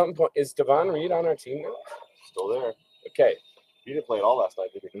 Well, at some point, is Devon Reed on our team now? Still there. Okay. He didn't play it all last night,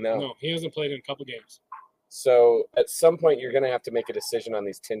 did he? No, he hasn't played in a couple games. So at some point, you're going to have to make a decision on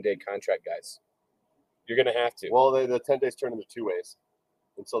these 10-day contract guys. You're going to have to. Well, the 10 days turn into 2 ways.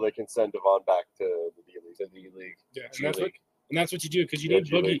 And so they can send Devon back to the D-League. Yeah, and that's what you do because you need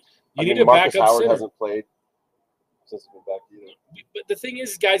Boogie. You need a Marcus backup Howard center. hasn't played since he's been back either. But the thing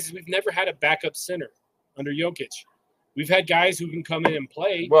is, guys, is we've never had a backup center under Jokic. We've had guys who can come in and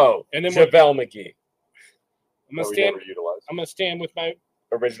play. Whoa, and then JaVale McGee. I'm going to stand with my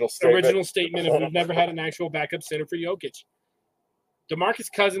original statement of we've never had an actual backup center for Jokic. DeMarcus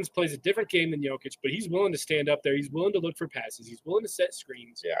Cousins plays a different game than Jokic, but he's willing to stand up there. He's willing to look for passes. He's willing to set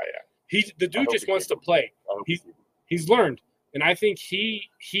screens. Yeah. The dude just wants to play. He's learned. And I think he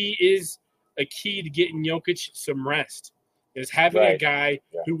is a key to getting Jokic some rest, is having a guy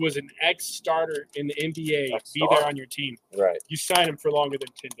who was an ex-starter in the NBA be there on your team. Right. You sign him for longer than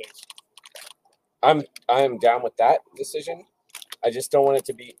 10 days. I'm down with that decision. I just don't want it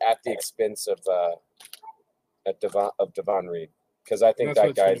to be at the expense of Devon Reed, because I think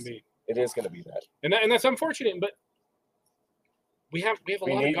that guy's it is going to be that. And that's unfortunate, but we have a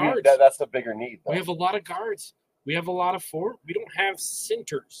lot of guards. That's the bigger need. We have a lot of guards. We have a lot of forward. We don't have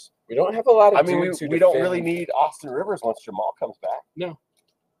centers. We don't have a lot of. I mean, we don't really need Austin Rivers once Jamal comes back. No.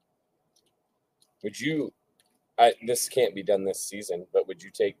 Would you? This can't be done this season, but would you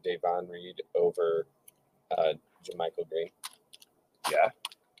take Devon Reed over JaMychal Green? Yeah.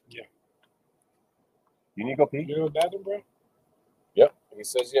 You need to go pee? You go to the bathroom, bro? Yep. He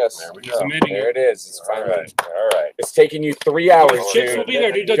says yes. There we go. There it is. It's finally. All right. It's taking you 3 hours. The chips will be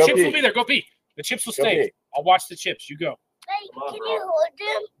there, dude. The chips will be there. Go pee. The chips will stay. Pee. I'll watch the chips. You go. Hey, can you hold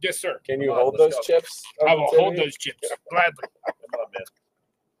them? Yes, sir. Can you hold those chips? I will hold those chips gladly. Come on, man.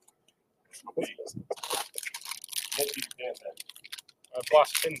 I've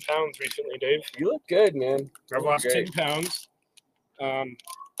lost 10 pounds recently, Dave. You look good, man. I've lost 10 pounds. I'm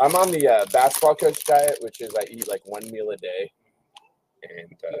on the basketball coach diet, which is I eat like one meal a day.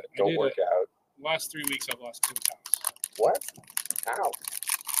 and don't work out. Last 3 weeks, I've lost 10 pounds. What? How?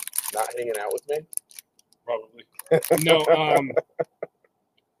 Not hanging out with me? Probably. No,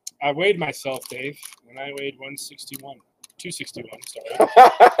 I weighed myself, Dave, and I weighed 261, sorry.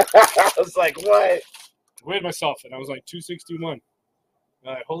 I was like, what? I weighed myself, and I was like 261.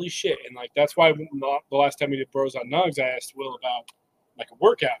 Holy shit. And, like, that's why the last time we did Bros on Nugs, I asked Will about, like, a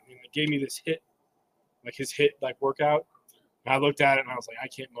workout. And he gave me this HIIT, like his HIIT, like, workout. And I looked at it, and I was like, I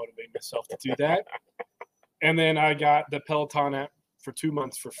can't motivate myself to do that. And then I got the Peloton app for 2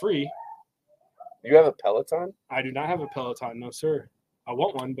 months for free. You have a Peloton? I do not have a Peloton, no, sir. I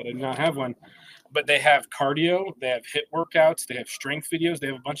want one, but I do not have one. But they have cardio, they have HIIT workouts, they have strength videos, they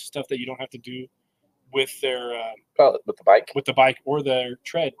have a bunch of stuff that you don't have to do with their with the bike or their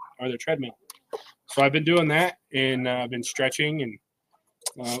treadmill. So I've been doing that, and I've been stretching and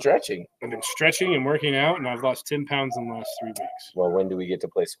stretching. I've been stretching and working out, and I've lost 10 pounds in the last 3 weeks. Well, when do we get to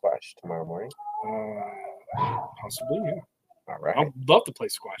play squash? Tomorrow morning? Possibly, yeah. All right. I'd love to play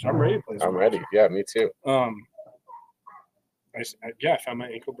squash. I'm ready to play squash. I'm ready. Yeah, me too. I found my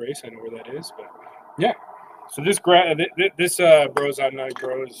ankle brace. I know where that is, but yeah. So this Bros on Night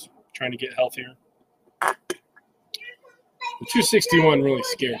Bros trying to get healthier. The 261 really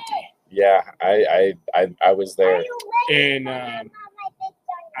scared me. Yeah, I was there, and I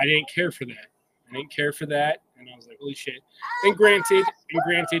didn't care for that. And I was like, holy shit. And granted,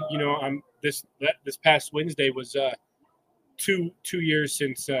 you know, this past Wednesday was 2 years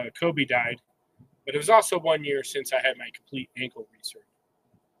since Kobe died. But it was also 1 year since I had my complete ankle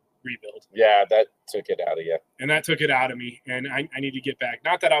rebuild. Yeah, that took it out of you. And that took it out of me. And I need to get back.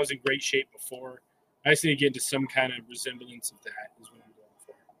 Not that I was in great shape before. I just need to get into some kind of resemblance of that is what I'm going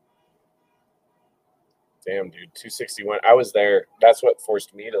for. Damn, dude, 261. I was there. That's what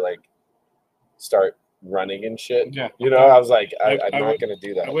forced me to, like, start running and shit. Yeah. You know, I was like, I'm not going to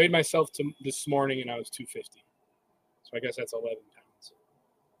do that. I weighed myself this morning, and I was 250. So I guess that's 11 pounds.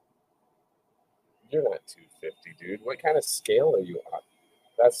 You're not 250, dude. What kind of scale are you on?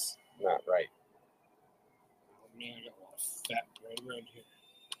 That's not right. Oh, man, I got a lot of fat right around here.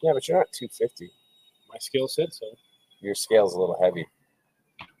 Yeah, but you're not 250. My scale said so. Your scale's a little heavy.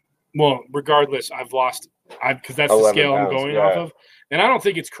 Well, regardless, because that's the scale I'm going off of. And I don't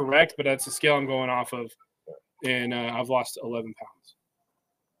think it's correct, but that's the scale I'm going off of. And I've lost 11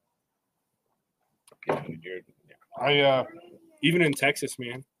 pounds. Yeah, Even in Texas,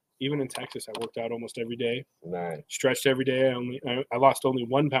 man. Even in Texas, I worked out almost every day. Nice. Stretched every day. I lost only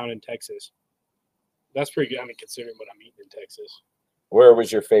 1 pound in Texas. That's pretty good. I mean, considering what I'm eating in Texas. Where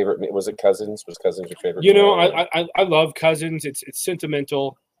was your favorite? Was it Cousins? Was Cousins your favorite? You know, I love Cousins. It's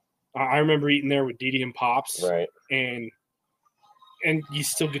sentimental. I remember eating there with Didi and Pops. Right. And you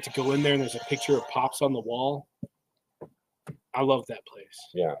still get to go in there, and there's a picture of Pops on the wall. I love that place.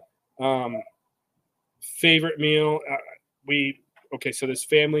 Yeah. Favorite meal? So this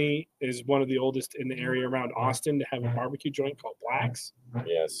family is one of the oldest in the area around Austin to have a barbecue joint called Black's.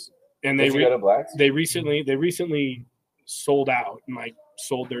 Yes. And Did you go to Black's? They recently sold out and like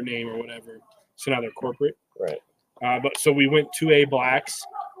sold their name or whatever. So now they're corporate. Right. But so we went to a Black's.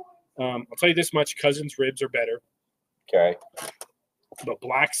 I'll tell you this much: Cousins ribs are better. Okay. But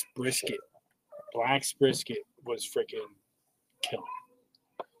Black's brisket was freaking killer.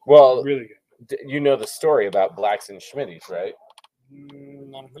 Well, Really good. You know the story about Black's and Schmitty's, right?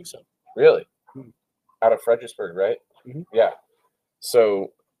 I don't think so. Really? Out of Fredericksburg, right? Mm-hmm. Yeah.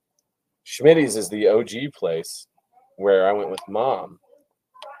 So Schmitty's is the OG place where I went with Mom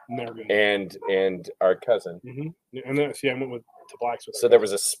and our cousin. Mm-hmm. And then I went to Black's with. So there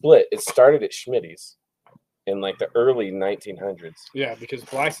was a split. It started at Schmitty's in like the early 1900s. Yeah, because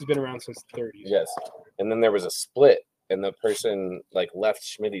Black's has been around since the 30s. Yes. And then there was a split, and the person like left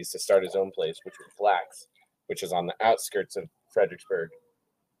Schmitty's to start his own place, which was Black's, which is on the outskirts of Fredericksburg,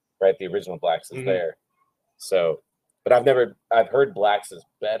 right? The original Black's is there. So, but I've heard Black's is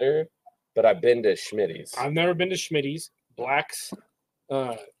better, but I've been to Schmitty's. I've never been to Schmitty's. Black's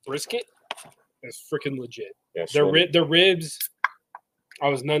brisket is freaking legit. Yeah, their ribs, I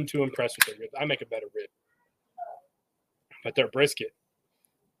was none too impressed with their ribs. I make a better rib. But their brisket.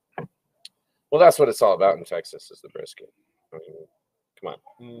 Well, that's what it's all about in Texas is the brisket. I mean, come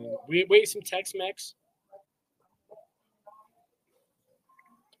on. We ate some Tex-Mex.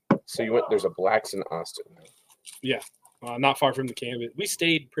 So you went. There's a Black's in Austin. Yeah, not far from the campus. We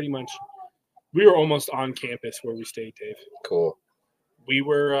stayed pretty much. We were almost on campus where we stayed, Dave. Cool. We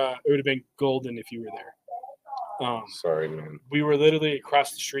were. It would have been golden if you were there. Sorry, man. We were literally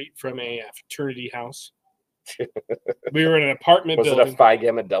across the street from a fraternity house. We were in an apartment was building. Was it a Phi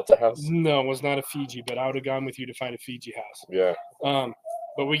Gamma Delta house? No, it was not a Fiji, but I would have gone with you to find a Fiji house. Yeah.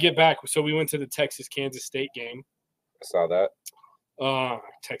 But we get back. So we went to the Texas-Kansas State game. I saw that.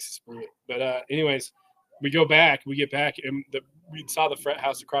 Texas. But anyways, we get back, and we saw the frat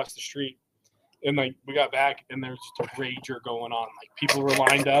house across the street. And, like, we got back, and there's just a rager going on. Like, people were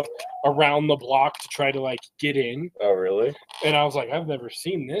lined up around the block to try to, like, get in. Oh, really? And I was like, I've never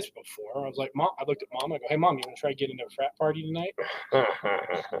seen this before. I was like, Mom, I looked at Mom. I go, hey, Mom, you want to try to get into a frat party tonight?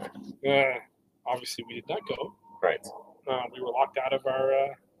 Obviously, we did not go. Right. We were locked out of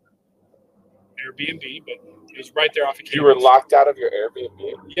our Airbnb, but it was right there off of campus. You were locked out of your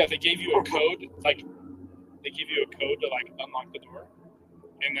Airbnb? Yeah, they gave you a code. Like, they give you a code to, like, unlock the door.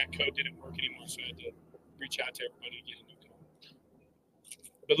 And that code didn't work anymore, so I had to reach out to everybody to get a new code.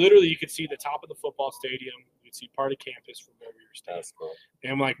 But literally, you could see the top of the football stadium. You could see part of campus from where we were staying. That's cool.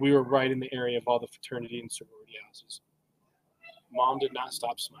 And, like, we were right in the area of all the fraternity and sorority houses. Mom did not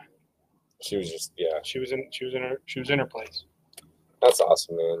stop smiling. She was just, yeah. She was in her place. That's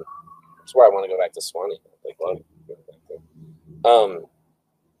awesome, man. That's why I want to go back to Swanee. Like,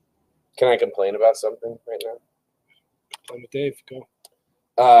 can I complain about something right now? Complain with Dave. Go.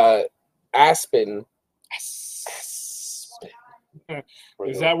 Aspen.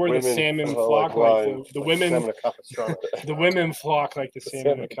 Is that where the salmon flock like the women? The women flock like the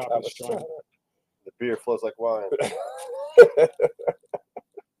salmon in Capistrano. The beer flows like wine.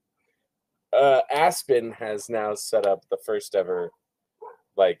 Aspen has now set up the first ever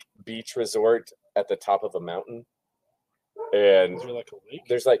like beach resort at the top of a mountain, and is there like a lake?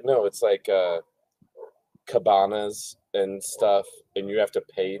 There's like no, it's like cabanas and stuff, and you have to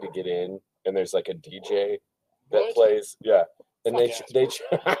pay to get in, and there's like a DJ that plays, yeah, and they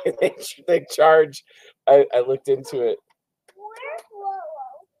charge. I looked into it. Where's Lolo?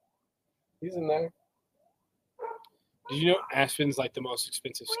 He's in there. Did you know Aspen's like the most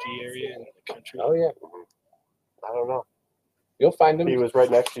expensive ski area in the country? Oh yeah. I don't know. You'll find him. He was right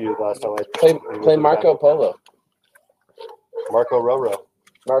next to you last time. Play Marco Polo. Marco Roro.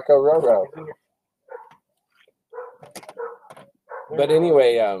 Marco Roro. But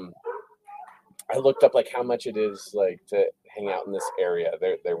anyway, I looked up like how much it is like to hang out in this area.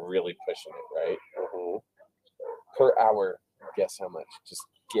 They're really pushing it, right? Mm-hmm. Per hour, guess how much? Just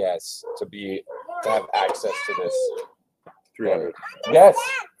guess to have access to this. 300. Yes,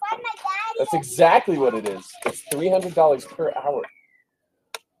 that's exactly what it is. It's $300 per hour.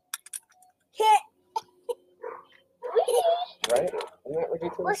 Right? Isn't that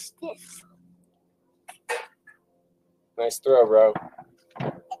ridiculous? What's this? Nice throw, Ro. It's my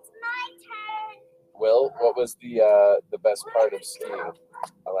turn. Will, what was the best part of skiing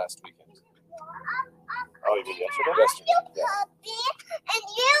last weekend? Oh, you mean yesterday? Yesterday, yeah. And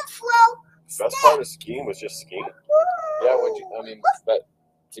you flow. Best part of skiing was just skiing. Yeah, but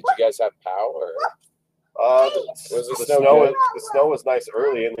did you guys have POW or? The snow was nice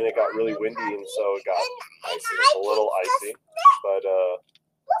early, and then it got really windy, and so it got icy, a little icy. But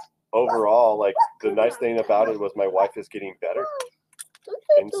overall, like the nice thing about it was my wife is getting better,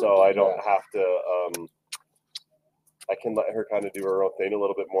 and so I don't have to. I can let her kind of do her own thing a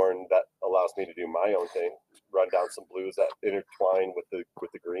little bit more, and that allows me to do my own thing. Run down some blues that intertwine with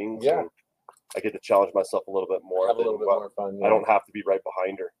the greens. Yeah. And I get to challenge myself a little bit more. Have a little bit more fun. Yeah. I don't have to be right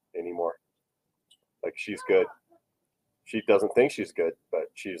behind her anymore. Like she's good. She doesn't think she's good, but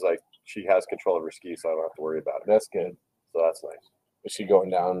she's like she has control of her ski, so I don't have to worry about it. That's good. So that's nice. Is she going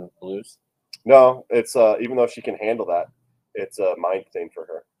down blues? No, it's even though she can handle that, it's a mind thing for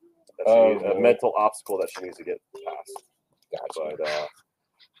her. A mental obstacle that she needs to get past. Gotcha. But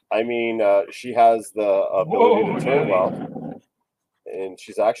I mean, she has the ability to turn well, and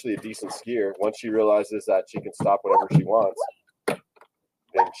she's actually a decent skier. Once she realizes that she can stop whatever she wants,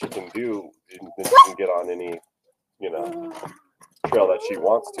 then she can get on any, trail that she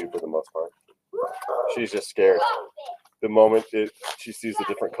wants to for the most part. She's just scared. The moment she sees a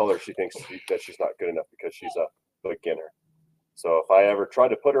different color, she thinks that she's not good enough because she's a beginner. So if I ever tried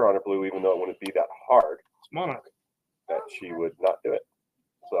to put her on a blue, even though it wouldn't be that hard, that she would not do it.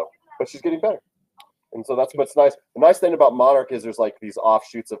 So, but she's getting better. And so that's what's nice. The nice thing about Monarch is there's like these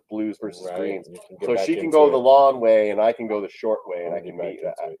offshoots of blues versus greens. So she can go the long way and I can go the short way and I can meet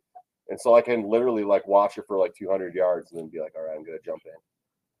that. And so I can literally like watch her for like 200 yards and then be like, all right, I'm going to jump in.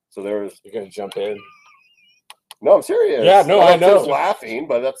 So you're going to jump in? No, I'm serious. Yeah, no, I know. I'm just laughing,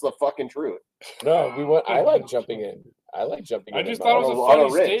 but that's the fucking truth. No, I like jumping in. I just thought it was a funny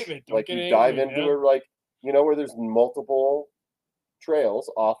statement. Like you dive into her, like, where there's multiple trails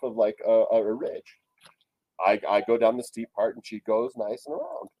off of like a ridge. I go down the steep part and she goes nice and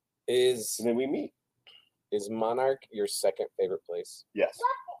around. And then we meet. Is Monarch your second favorite place? Yes.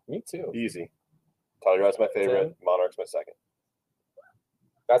 Me too. Easy. Telluride's my favorite. Monarch's my second.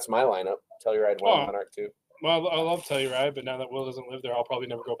 That's my lineup. Telluride 1, Monarch 2. Well, I love Telluride, but now that Will doesn't live there, I'll probably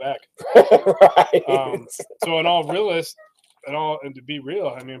never go back. Right. So and to be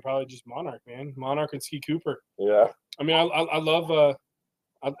real, I mean, probably just Monarch, man. Monarch and Ski Cooper. Yeah. I mean, I love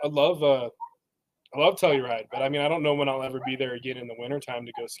Telluride, but I mean, I don't know when I'll ever be there again in the wintertime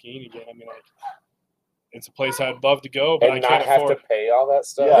to go skiing again. I mean, like, it's a place I'd love to go, but and I can't have to pay all that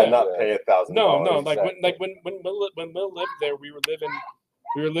stuff. Yeah, not pay $1,000. No, like when Will lived there, we were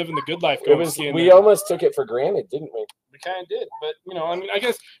living the good life. We there. Almost took it for granted, didn't we? We kind of did, but I mean, I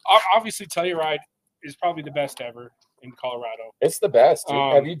guess obviously Telluride is probably the best ever in Colorado. It's the best.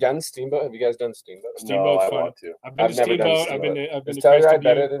 Have you done Steamboat? Have you guys done Steamboat? Steamboat's fun. I want to. I've been to Steamboat. I've been is to Telluride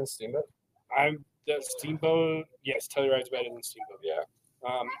better than Steamboat? Steamboat. Yes, Telluride's better than Steamboat. Yeah.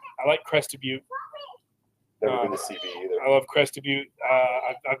 I like Crested Butte. Never been to CB either. I love Crested Butte.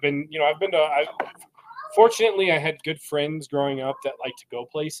 Fortunately, I had good friends growing up that like to go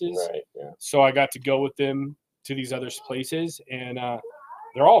places. Right. Yeah. So I got to go with them to these other places, and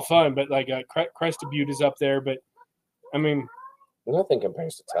they're all fun. But like Crested Butte is up there. But I mean, nothing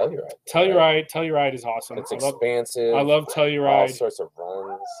compares to Telluride. Telluride is awesome. It's expansive. I love Telluride. All sorts of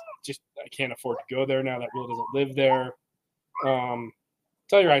runs. Just I can't afford to go there now that Will doesn't live there.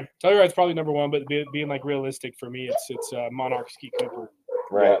 Telluride's probably number one, but being like realistic for me, it's Monarch Ski Cooper.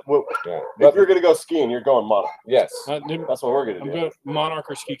 Right. Yeah. Well, yeah. If you're gonna go skiing, you're going Monarch. Yes. That's what we're gonna do. I'm going Monarch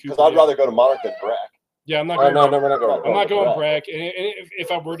or Ski Cooper. Because I'd rather go to Monarch than Breck. Yeah, I'm not going. No, we're not going. I'm not going Breck. And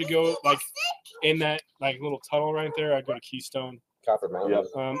if I were to go like in that like little tunnel right there, I'd go to Keystone. Copper Mountain.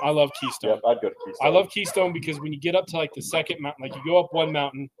 Yep. I love Keystone. Yep, I'd go to Keystone. I love Keystone because when you get up to like the second mountain, like you go up one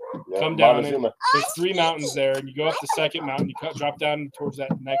mountain, come down, and there's 3 mountains there, and you go up the second mountain, you drop down towards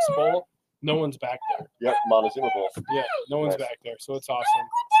that next bowl. No one's back there. Yep, Montezuma Bowl. Yeah, no one's back there, so it's awesome.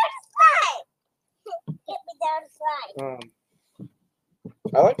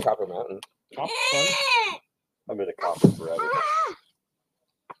 I like Copper Mountain. Copper's fun. I'm in a Copper forever.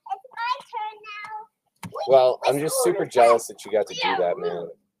 It's my turn now. Well, I'm just super jealous that you got to do that, man.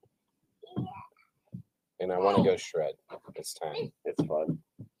 And I want to go shred this time. It's fun.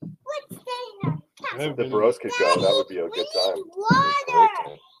 What's staying on? The bros could go. That would be a good time.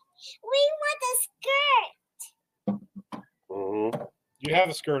 Water. We want a skirt. Mm-hmm. You have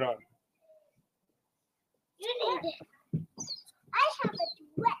a skirt on. You need it. I have a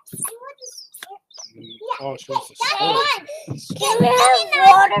dress. You want a skirt? Yeah. Oh, she wants a skirt. Can we have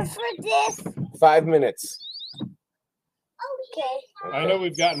water for this? 5 minutes. Okay. I know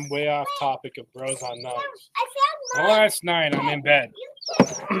we've gotten way off topic of bros on nugs. I found Well, last night I'm in bed.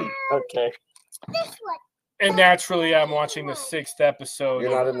 Okay. this one. And naturally, I'm watching the 6th episode.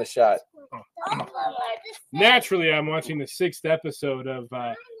 You're not in the shot. Naturally, I'm watching the 6th episode of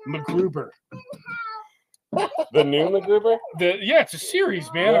MacGruber. The new MacGruber? It's a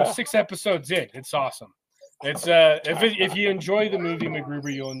series, man. I'm 6 episodes in. It's awesome. It's if you enjoy the movie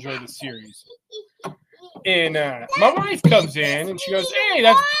MacGruber, you'll enjoy the series. And my wife comes in and she goes, "Hey,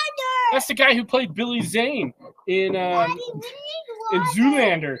 that's the guy who played Billy Zane in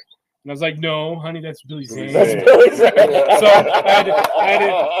Zoolander." And I was like, "No, honey, that's Billy Zane." That's Billy Zane. So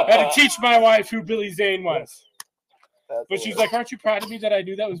I had to teach my wife who Billy Zane was. But she's like, "Aren't you proud of me that I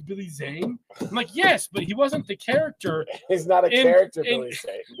knew that was Billy Zane?" I'm like, "Yes, but he wasn't the character. He's not a character, Billy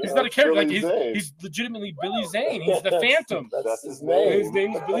Zane. He's not a character. Like he's legitimately Billy Zane. He's the Phantom. That's his name. His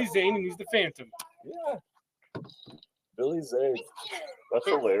name's Billy Zane, and he's the Phantom." Yeah. Billy Zane. That's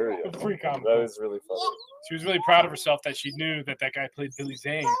hilarious. Pretty comical. That is really funny. She was really proud of herself that she knew that guy played Billy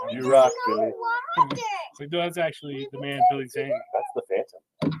Zane. You rock, Billy. It's like, no, that's actually the man, Billy Zane. That's the Phantom.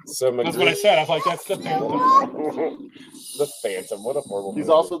 So that's what I said. I was like, that's the Phantom. The Phantom. What a horrible He's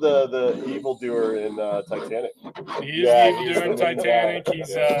movie. also the evildoer in Titanic. He is the evildoer in Titanic.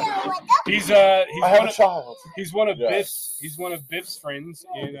 He's one of Biff's friends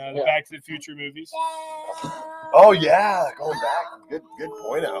in the Back to the Future movies. Oh yeah, going back. Good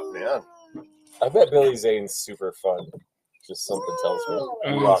point out, man. I bet Billy Zane's super fun. Just something tells me.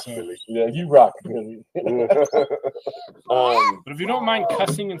 You rock, Billy. Yeah, you rock, Billy. But if you don't mind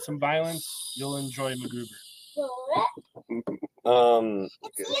cussing and some violence, you'll enjoy MacGruber.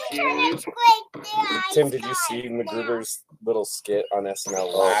 Tim, did you see MacGruber's little skit on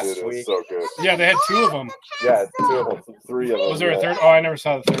SNL last week? So good. Yeah, they had 2 of them. Yeah, 2 of them. 3 of them. Was there a third? Oh, I never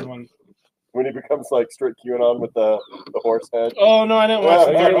saw the third one. When he becomes like straight QAnon with the horse head. Oh no, I didn't watch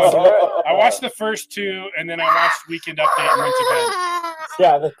the third one. I watched the first 2, and then I watched Weekend Update and went to bed.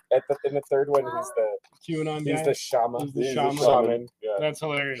 Yeah, in the third one, he's the QAnon guy. He's the shaman. He's the shaman. Yeah. That's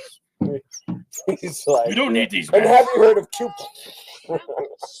hilarious. He's like, we don't need these. And have you heard of Q?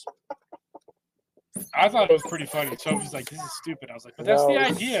 I thought it was pretty funny. Sophie's like, this is stupid. I was like, but that's the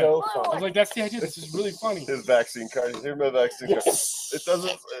idea. So I was like, that's the idea. This is really funny. His vaccine card. Here's my vaccine card. It doesn't.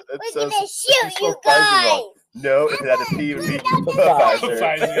 It We're says gonna shoot if you spell Pfizer guys. wrong. No, if it had a P, it would be Pfizer.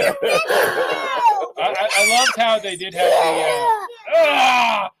 Pfizer. I loved how they did have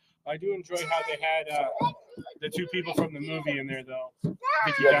the. I do enjoy how they had the two people from the movie in there, though.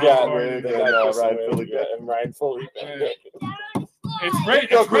 Vicky Davenport And Ryan Felipe. It's great.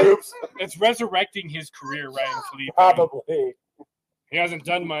 It's resurrecting his career, Ryan Felipe. Probably. He hasn't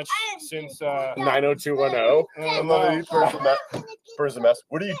done much since 90210. First mess.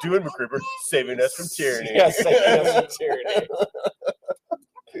 What are you doing, McCreeper? Saving us from tyranny. Yes, saving us from tyranny.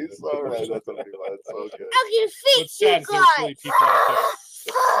 He's so right. That's what he was. So good. I can fix What's sad you is there's really guys. people out there.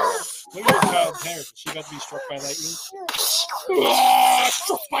 Look at your child's hair. Is she about to be struck by lightning?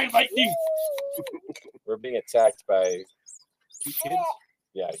 Struck by lightning! We're being attacked by Cute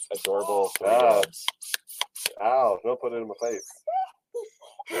kids. adorable. Ow. Ow. Don't put it in my face.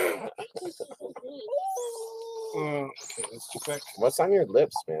 Okay, let's get back. What's on your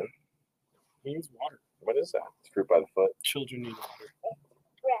lips, man? Means water. What is that? It's fruit by the foot. Children need water.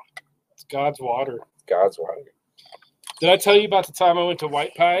 It's God's water. God's water. Did I tell you about the time I went to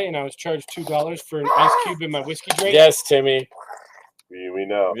White Pie and I was charged $2 for an ice cube in my whiskey drink? Yes, Timmy. We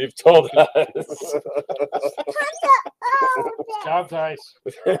know. You've told us. God's ice.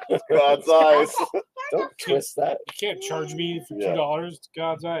 God's eyes. Don't twist that. You can't charge me for $2. It's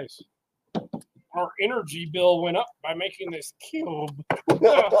God's ice. Our energy bill went up by making this cube.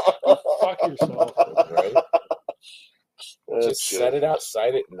 Fuck yourself. Right? Just set it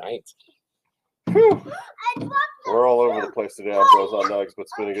outside at night. We're all over the place today on Bros on Nugs, but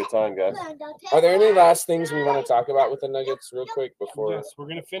it's been a good time, guys. Are there any last things we want to talk about with the Nuggets real quick before? Yes, we're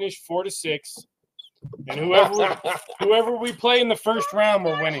gonna finish 4-6, and whoever we play in the first round,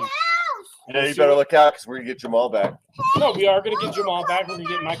 we're winning. Yeah, you better look out because we're gonna get Jamal back. No, we are gonna get Jamal back. We're gonna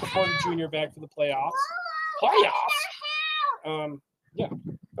get Michael Porter Jr. back for the playoffs. Yeah.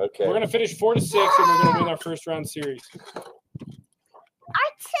 Okay. We're gonna finish 4-6, and we're gonna win our first round series.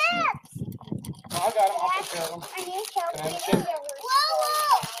 I got him. I'll take care of him.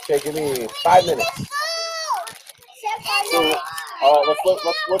 Okay, give me 5 minutes. So, let's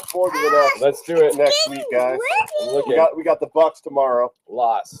look forward to the next. Let's do it. Next week, guys. Look We got the Bucks tomorrow.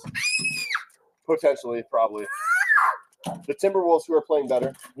 loss. Potentially, probably. The Timberwolves, who are playing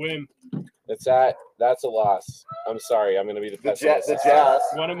better. Win. That's a loss. I'm sorry. I'm going to be the The pessimist. Jazz.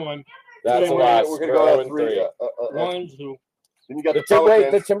 1-1. That's a We're loss. going to go at 3. 1-2. Then you got The the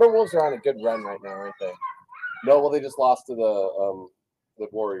Pelicans. Timberwolves are on a good run right now, aren't they? No, well, they just lost to the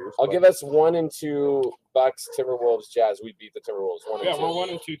Warriors. I'll give us 1 and 2 Bucks, Timberwolves, Jazz. We beat the Timberwolves 1 and 2. Yeah, we're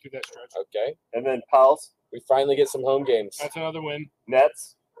 1-2 through that stretch. Okay. And then Pals, We finally get some home games. That's another win.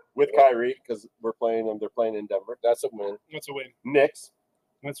 Nets with Kyrie because we're playing them. They're playing in Denver. That's a win. That's a win. Knicks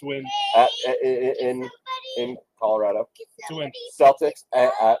That's a win. in Colorado. It's a win. Celtics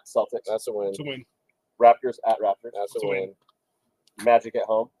at Celtics. That's a win. It's a win. Raptors at Raptors. That's It's a a win. win. Magic at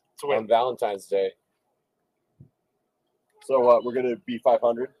home. It's a win. On Valentine's Day. So we're gonna be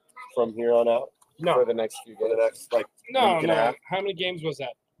 500 from here on out For No. the next few for the games. next like No, week and a no. half. How many games was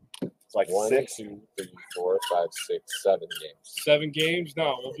that? It's like 1, 6. 2, 3, 4, 5, 6, 7 games. 7 games?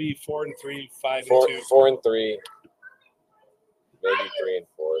 No, we'll be 4-3, 5-2. 4 and 3. Maybe 3 and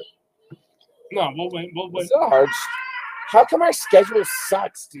 4. No, we'll win. We'll win. It's a hard. How come our schedule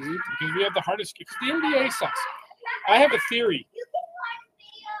sucks, dude? Because we have the hardest. Because the NBA sucks. I have a theory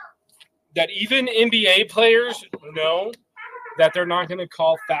that even NBA players know that they're not going to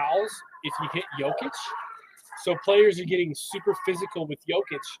call fouls if you hit Jokic. So players are getting super physical with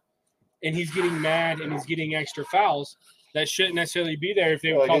Jokic, and he's getting mad and he's getting extra fouls that shouldn't necessarily be there if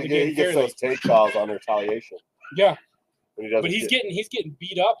they would call the game he gets fairly. those take fouls on retaliation. Yeah, When he doesn't but he's getting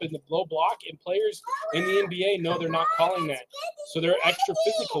beat up in the low block, and players in the NBA know they're not calling that, so they're extra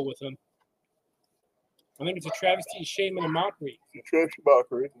physical with him. I think it's a travesty, a shame, and a mockery.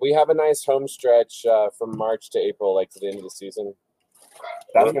 We have a nice home stretch from March to April, like to the end of the season.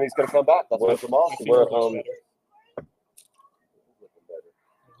 That's when he's going to come back. That's when Jamal. I think We're it looks home. better.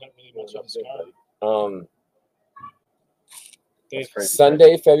 There's not really much on Sky. That's crazy.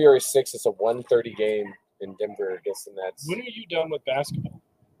 Sunday, February 6th, it's a 1:30 game in Denver against the Nets. When are you done with basketball?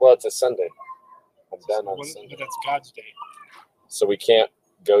 Well, it's a Sunday. I'm done on But Sunday. that's God's day. So we can't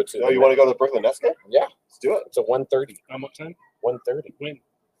go to Oh, you want to go to the Brooklyn Nets game? Yeah. Let's do it. It's a 1:30. What time? 1:30. When?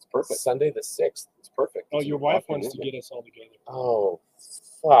 It's perfect. Sunday the 6th. It's perfect. Oh, your wife wants to get us all together. Oh,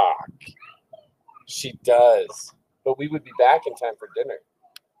 fuck. She does. But we would be back in time for dinner.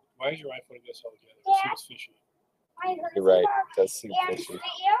 Why is your wife want to get us all together? It seems fishy. You're right. It does seem fishy. The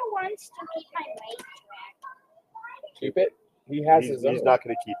air wants to keep my weight track. Keep it? He has his own. He's not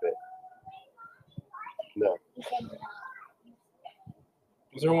going to keep it. No.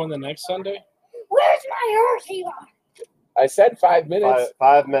 Is there one the next Sunday? Where's my Hershey one? I said 5 minutes.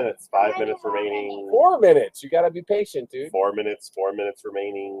 5 minutes. 5 minutes remaining. 4 minutes. You got to be patient, dude. 4 minutes. 4 minutes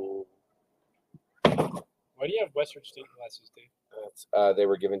remaining. Why do you have Western State glasses, Dave? They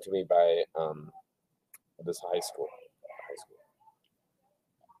were given to me by this high school.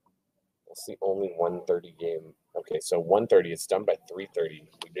 That's the only 1:30 game. Okay, so 1:30. It's done by 3:30.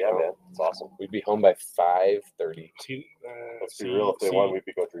 Yeah, man. It's awesome. We'd be home by 5:30. Let's be real. If they won, we'd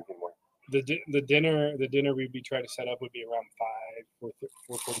be go drinking more. The dinner we'd be trying to set up would be around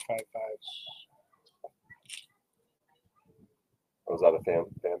 4:45, 5. Was that a Bam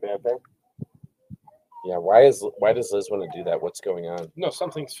Bam thing? Yeah. Why does Liz want to do that? What's going on? No,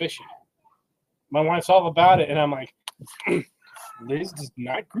 something's fishy. My wife's all about it, and I'm like, Liz does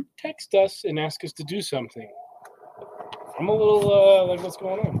not group text us and ask us to do something. I'm a little like, what's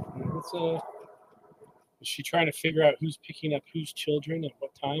going on? Is she trying to figure out who's picking up whose children at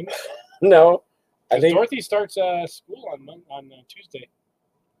what time? No, I think Dorothy starts school on Tuesday.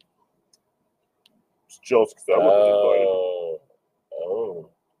 It's Jill's. Oh,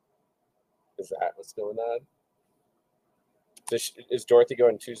 is that what's going on? Is Dorothy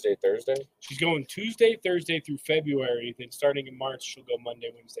going Tuesday, Thursday? She's going Tuesday, Thursday through February. Then starting in March, she'll go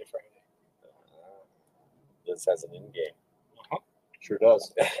Monday, Wednesday, Friday. Liz has an in-game. Sure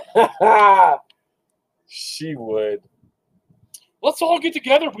does. She would. Let's all get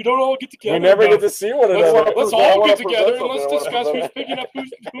together. We don't all get together. We never get to see one another. Let's all get together and let's discuss who's picking up whose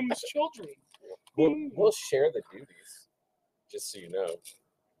children. We'll share the duties, just so you know.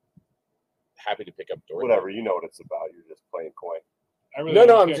 Happy to pick up Dorothy. Whatever, you know what it's about. You're just playing coy.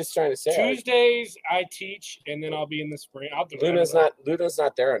 No, I'm just trying to say. Tuesdays I teach, and then I'll be in the spring. I'll do Luna's not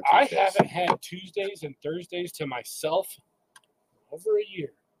there on Tuesdays. I haven't had Tuesdays and Thursdays to myself over a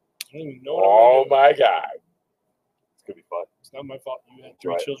year. I don't even know what Oh my God. It's gonna be fun. It's not my fault. You had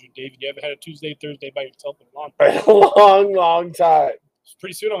 3 children, David. You haven't had a Tuesday, Thursday by yourself in a long time. long time.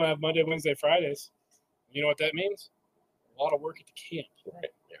 Pretty soon I'm gonna have Monday, Wednesday, Fridays. You know what that means? A lot of work at the camp.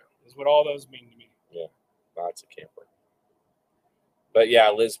 Right. Yeah. Is what all those mean to me. Yeah. Lots of camp work. But yeah,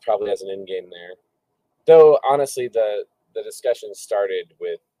 Liz probably has an in-game there. Though honestly, the discussion started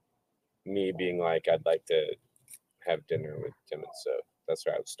with me being like, I'd like to have dinner with Tim and so that's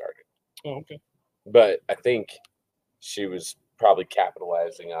where I started. Oh, okay. But I think she was probably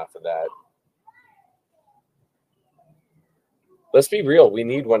capitalizing off of that. Let's be real. We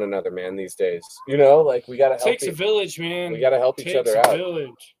need one another, man, these days. You know, like we gotta help. Takes a village, man. We gotta help each other out.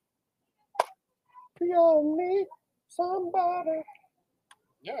 Village. We all need somebody.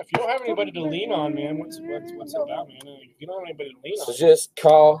 Yeah, if you don't have anybody to lean on, man, what's it about, man? If you don't have anybody to lean on, so just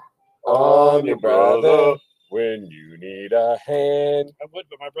call on your brother when you need a hand. I would,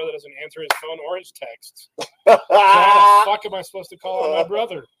 but my brother doesn't answer his phone or his texts. So how the fuck am I supposed to call on my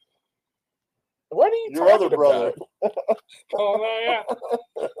brother? What are you your talking other brother? About? Oh no,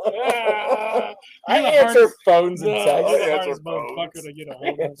 yeah. I answer phones and texts. You're the hardest motherfucker to get a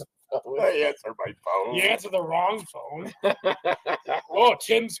hold of. I answer my phone. You answer the wrong phone. Oh,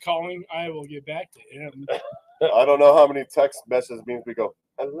 Tim's calling. I will get back to him. I don't know how many text messages means we go,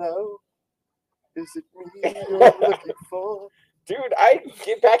 hello, is it me you're looking for? Dude, I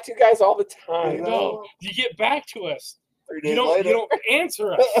get back to you guys all the time. No, you get back to us. 3 days You don't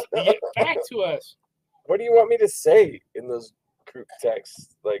answer us. You get back to us. What do you want me to say in those group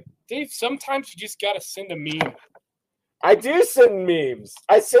texts? Like, Dave, sometimes you just gotta send a meme. I do send memes.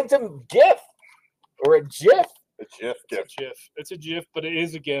 I sent him GIF or a GIF. A GIF gift. It's a GIF, but it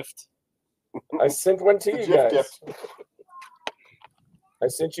is a gift. I sent one to you guys. Gift. I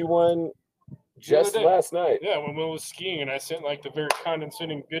sent you one just last night. Yeah, when Will was skiing, and I sent like the very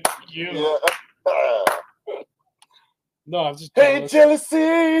condescending "good for you." Yeah. No, I'm just. Hey,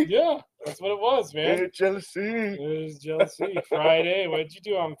 jealousy. Yeah, that's what it was, man. Hey, jealousy. It was jealousy. Friday. What did you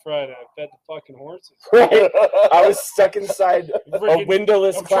do on Friday? I fed the fucking horses. Right. I was stuck inside a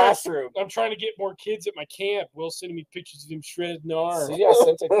windowless classroom. I'm trying to get more kids at my camp. Will sending me pictures of him shredded in arms. See, I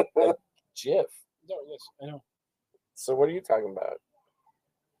sent a GIF. No, yes, I know. So what are you talking about?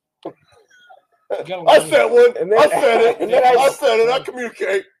 I sent one. And then, I sent it. And then I sent it. I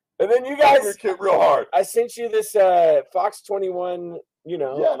communicate. And then you guys communicate real hard. I sent you this Fox 21. You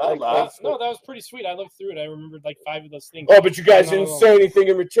know. Yeah, and I laughed. No, that was pretty sweet. I looked through it. I remembered like 5 of those things. Oh, but you guys didn't say anything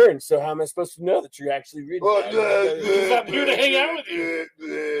in return. So how am I supposed to know that you're actually reading? I'm here to hang out with you.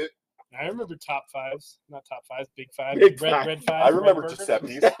 I remember top fives, not top fives, big fives, Big red five. fives. I remember red burgers.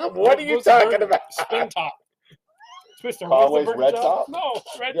 Giuseppe's. What are you What's the talking burger? about? Spin top. Twister. Conway's what's the Red burger Top? job? No,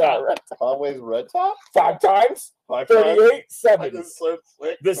 red Yeah, top. right. Conway's Red Top? 5 times? 5 times? 38 I sevens. just said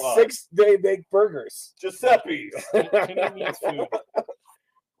 6. The Come on. 6th they make burgers. Giuseppe's. Convenience food.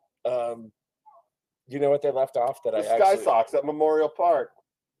 You know what they left off that The I Sky actually... Sox at Memorial Park.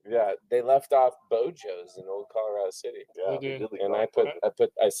 Yeah, they left off Bojo's in Old Colorado City. Yeah, They did. leave And off.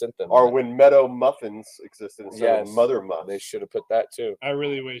 I sent them. Or that. when Meadow Muffins existed instead of Yes. Mother Muff. They should have put that too. I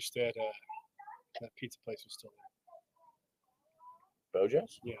really wish that that pizza place was still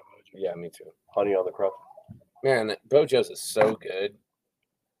Bojo's? there. Yeah, Mojo. Yeah, me too. Honey on the Crust. Man, Bojo's is so good.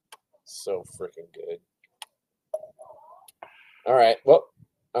 So freaking good. All right. Well,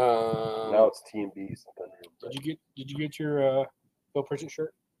 Now it's T&B's. Did you get your Bill Pritchett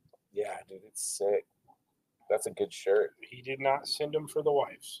shirt? yeah, dude, it's sick. That's a good shirt. He did not send them for the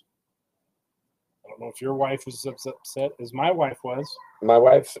wives. I don't know if your wife was as upset as my wife was. My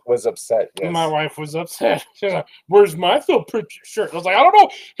wife was upset. Yes. My wife was upset. She's like, "Where's my Phil Pritchett shirt?" I was like, "I don't know.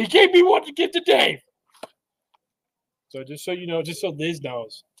 He gave me one to give to Dave." So just so you know, just so Liz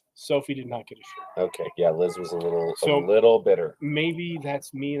knows, Sophie did not get a shirt. Okay. Yeah, Liz was a So- little bitter. Maybe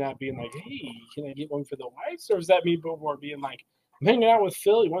that's me not being like, "Hey, can I get one for the wives?" Or is that me more being like, "I'm hanging out with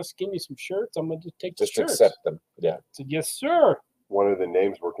Phil. He wants to give me some shirts. I'm gonna just take the Just shirts." accept them. Yeah. So, yes, sir. One of the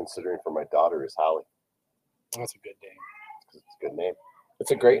names we're considering for my daughter is Holly. That's a good name. It's a good name.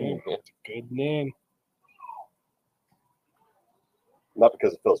 It's a great name. Yeah. It's a good name. Not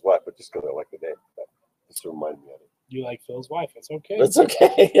because of Phil's wife, but just because I like the name. But just to remind me of it. You like Phil's wife. That's okay. That's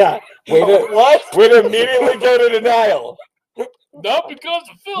okay. Yeah. Way to immediately go to denial. Not because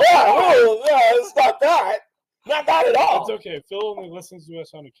of Phil. No, it's not that. Not that at all. It's okay. Phil only listens to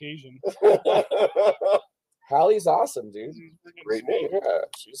us on occasion. Hallie's awesome, dude. Great name. Yeah,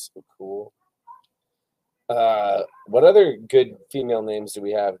 she's so cool. What other good female names do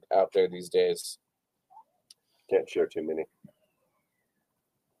we have out there these days? Can't share too many.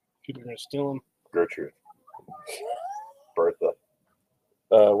 People are gonna steal them. Gertrude. Bertha.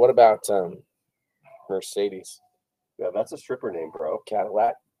 What about Mercedes? Yeah, that's a stripper name, bro.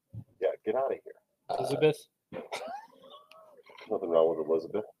 Cadillac? Yeah, get out of here. Elizabeth. Nothing wrong with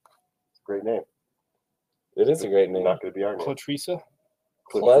Elizabeth. It's a great name. It is a great name. Not going to be our name. Clatrisa.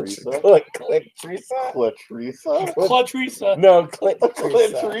 Clatrisa? Clatrisa? Clatrisa? Clatrisa. No, Clatrisa.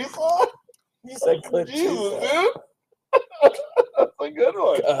 Clatrisa? You said Jesus, Clatrisa. dude. That's a good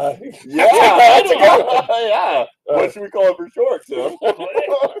one. Yeah, that's a good one. Yeah. What should we call it for short, Tim?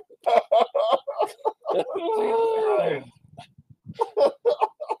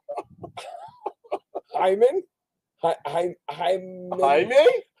 Hyman? Jaime? Hymeny?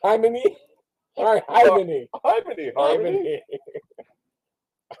 Hymeny. Harmony. Hymeny.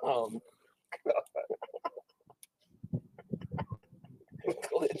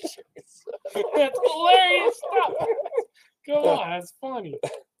 That's hilarious stuff. Come on, that's funny.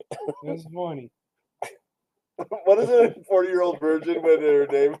 That's funny. What is it? 40-year-old virgin when her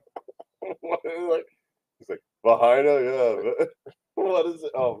name? What is it like? He's like, Vagina, yeah. What is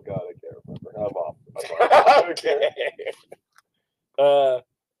it? Oh God, I can't remember. I'm off. Okay.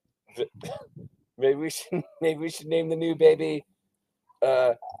 Maybe we should name the new baby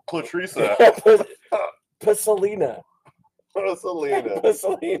Clatrisa. Pasolina. Selena.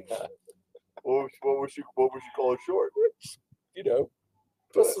 Pasolina. What would you call her short? You know.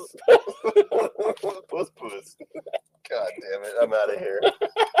 Puss. Puss. God damn it! I'm out of here.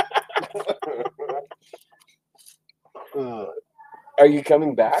 Are you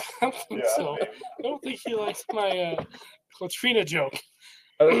coming back? I don't think so. I don't think he likes my Latrina joke.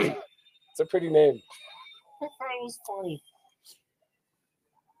 It's a pretty name. I thought it was funny.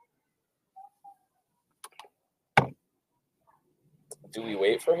 Do we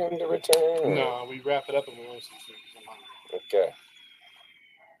wait for him to return? or- No, we wrap it up and we want some food. Okay.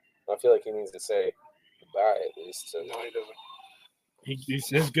 I feel like he needs to say goodbye at least. No, he doesn't. He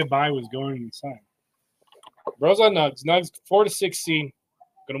says goodbye was going inside. Bros on Nugs. Nugs 4-6 seed.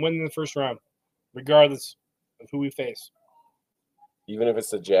 Going to win in the first round, regardless of who we face. Even if it's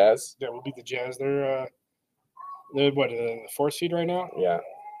the Jazz? That will be the Jazz. They're what, the 4th seed right now? Yeah.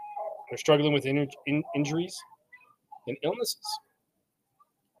 They're struggling with injuries and illnesses.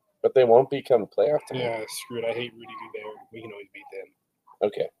 But they won't become playoff team. Yeah, screw it. I hate Rudy Gobert. We can always beat them.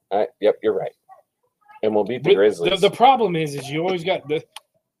 Okay. Yep, you're right. And we'll beat the Grizzlies. The problem is you always got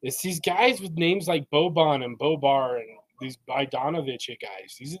it's these guys with names like Boban and Bobar and these Bogdanovic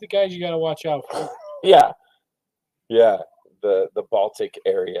guys. These are the guys you got to watch out for. Yeah. Yeah. The Baltic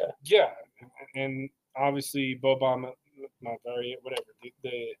area. Yeah, and obviously Boban, not very whatever.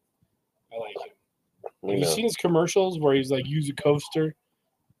 I like him. You Have you know. seen his commercials where he's like, use a coaster?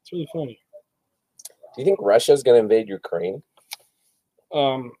 It's really funny. Do you think Russia's going to invade Ukraine?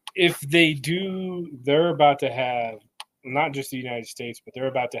 If they do, they're about to have not just the United States, but they're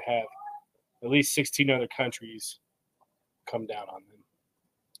about to have at least 16 other countries come down on them.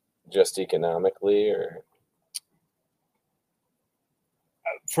 Just economically, or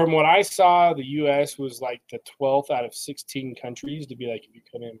from what I saw, the U.S. was like the 12th out of 16 countries to be like, if you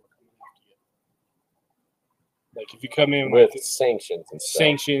come in, we're coming after you. Like if you come in with like sanctions and stuff.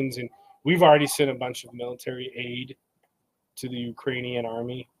 sanctions, and we've already sent a bunch of military aid to the Ukrainian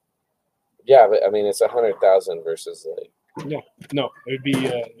army. Yeah, but I mean, it's 100,000 versus like. No, it would be.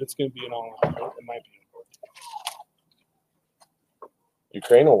 It's going to be an all-out, in my opinion,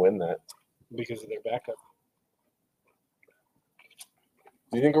 Ukraine will win that. because of their backup.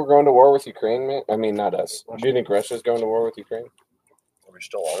 Do you think we're going to war with Ukraine, man? I mean, not us. Do you think Russia's going to war with Ukraine? Are we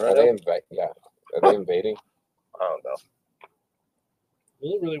still on Are right they now? Yeah. Are they invading? I don't know.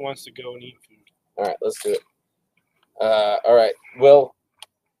 Will really wants to go and eat food. All right, let's do it. All right. Will,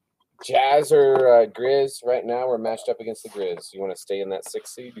 Jazz or Grizz right now? We're matched up against the Grizz. You want to stay in that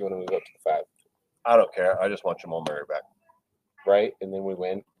 6 seed? You want to move up to the 5? I don't care. I just want Jamal Murray back. Right? And then we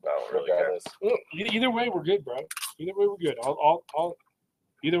win I don't really care. regardless. Well, either way, we're good, bro. Either way, we're good.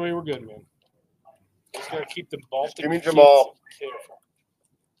 Either way, we're good, man. Just gotta keep the ball. Just give me Jamal.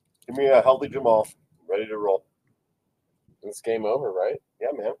 Give me a healthy Jamal. Ready to roll. It's game over, right? Yeah,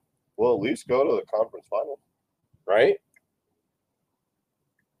 man. We'll at least go to the conference final. Right?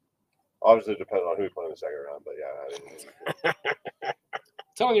 Obviously, it depends on who we play in the second round, but yeah. I'm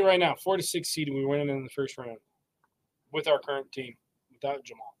telling you right now, 4 to 6 seed, and we win it in the first round with our current team, without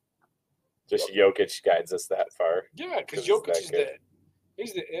Jamal. Just Jokic guides us that far. Yeah, because 'Cause Jokic it's is that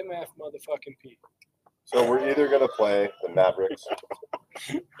he's the MF motherfucking P. So we're either going to play the Mavericks,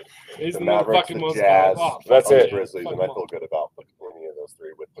 He's the the Mavericks, motherfucking the most Jazz, That's or the it. Grizzlies, Fuck and I them feel all. good about any of those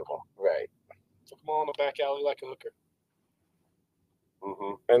three with Jamal. Right. Took them all in the back alley like a hooker.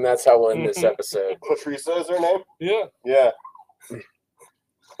 Mm-hmm. And that's how we'll end this episode. Patricia is her name? Yeah. Yeah.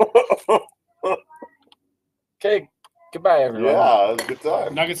 Okay. Goodbye, everyone. Yeah, it was a good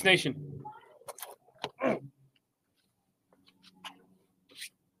time. Nuggets Nation.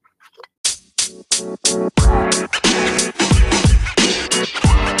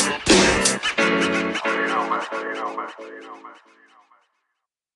 You know, man.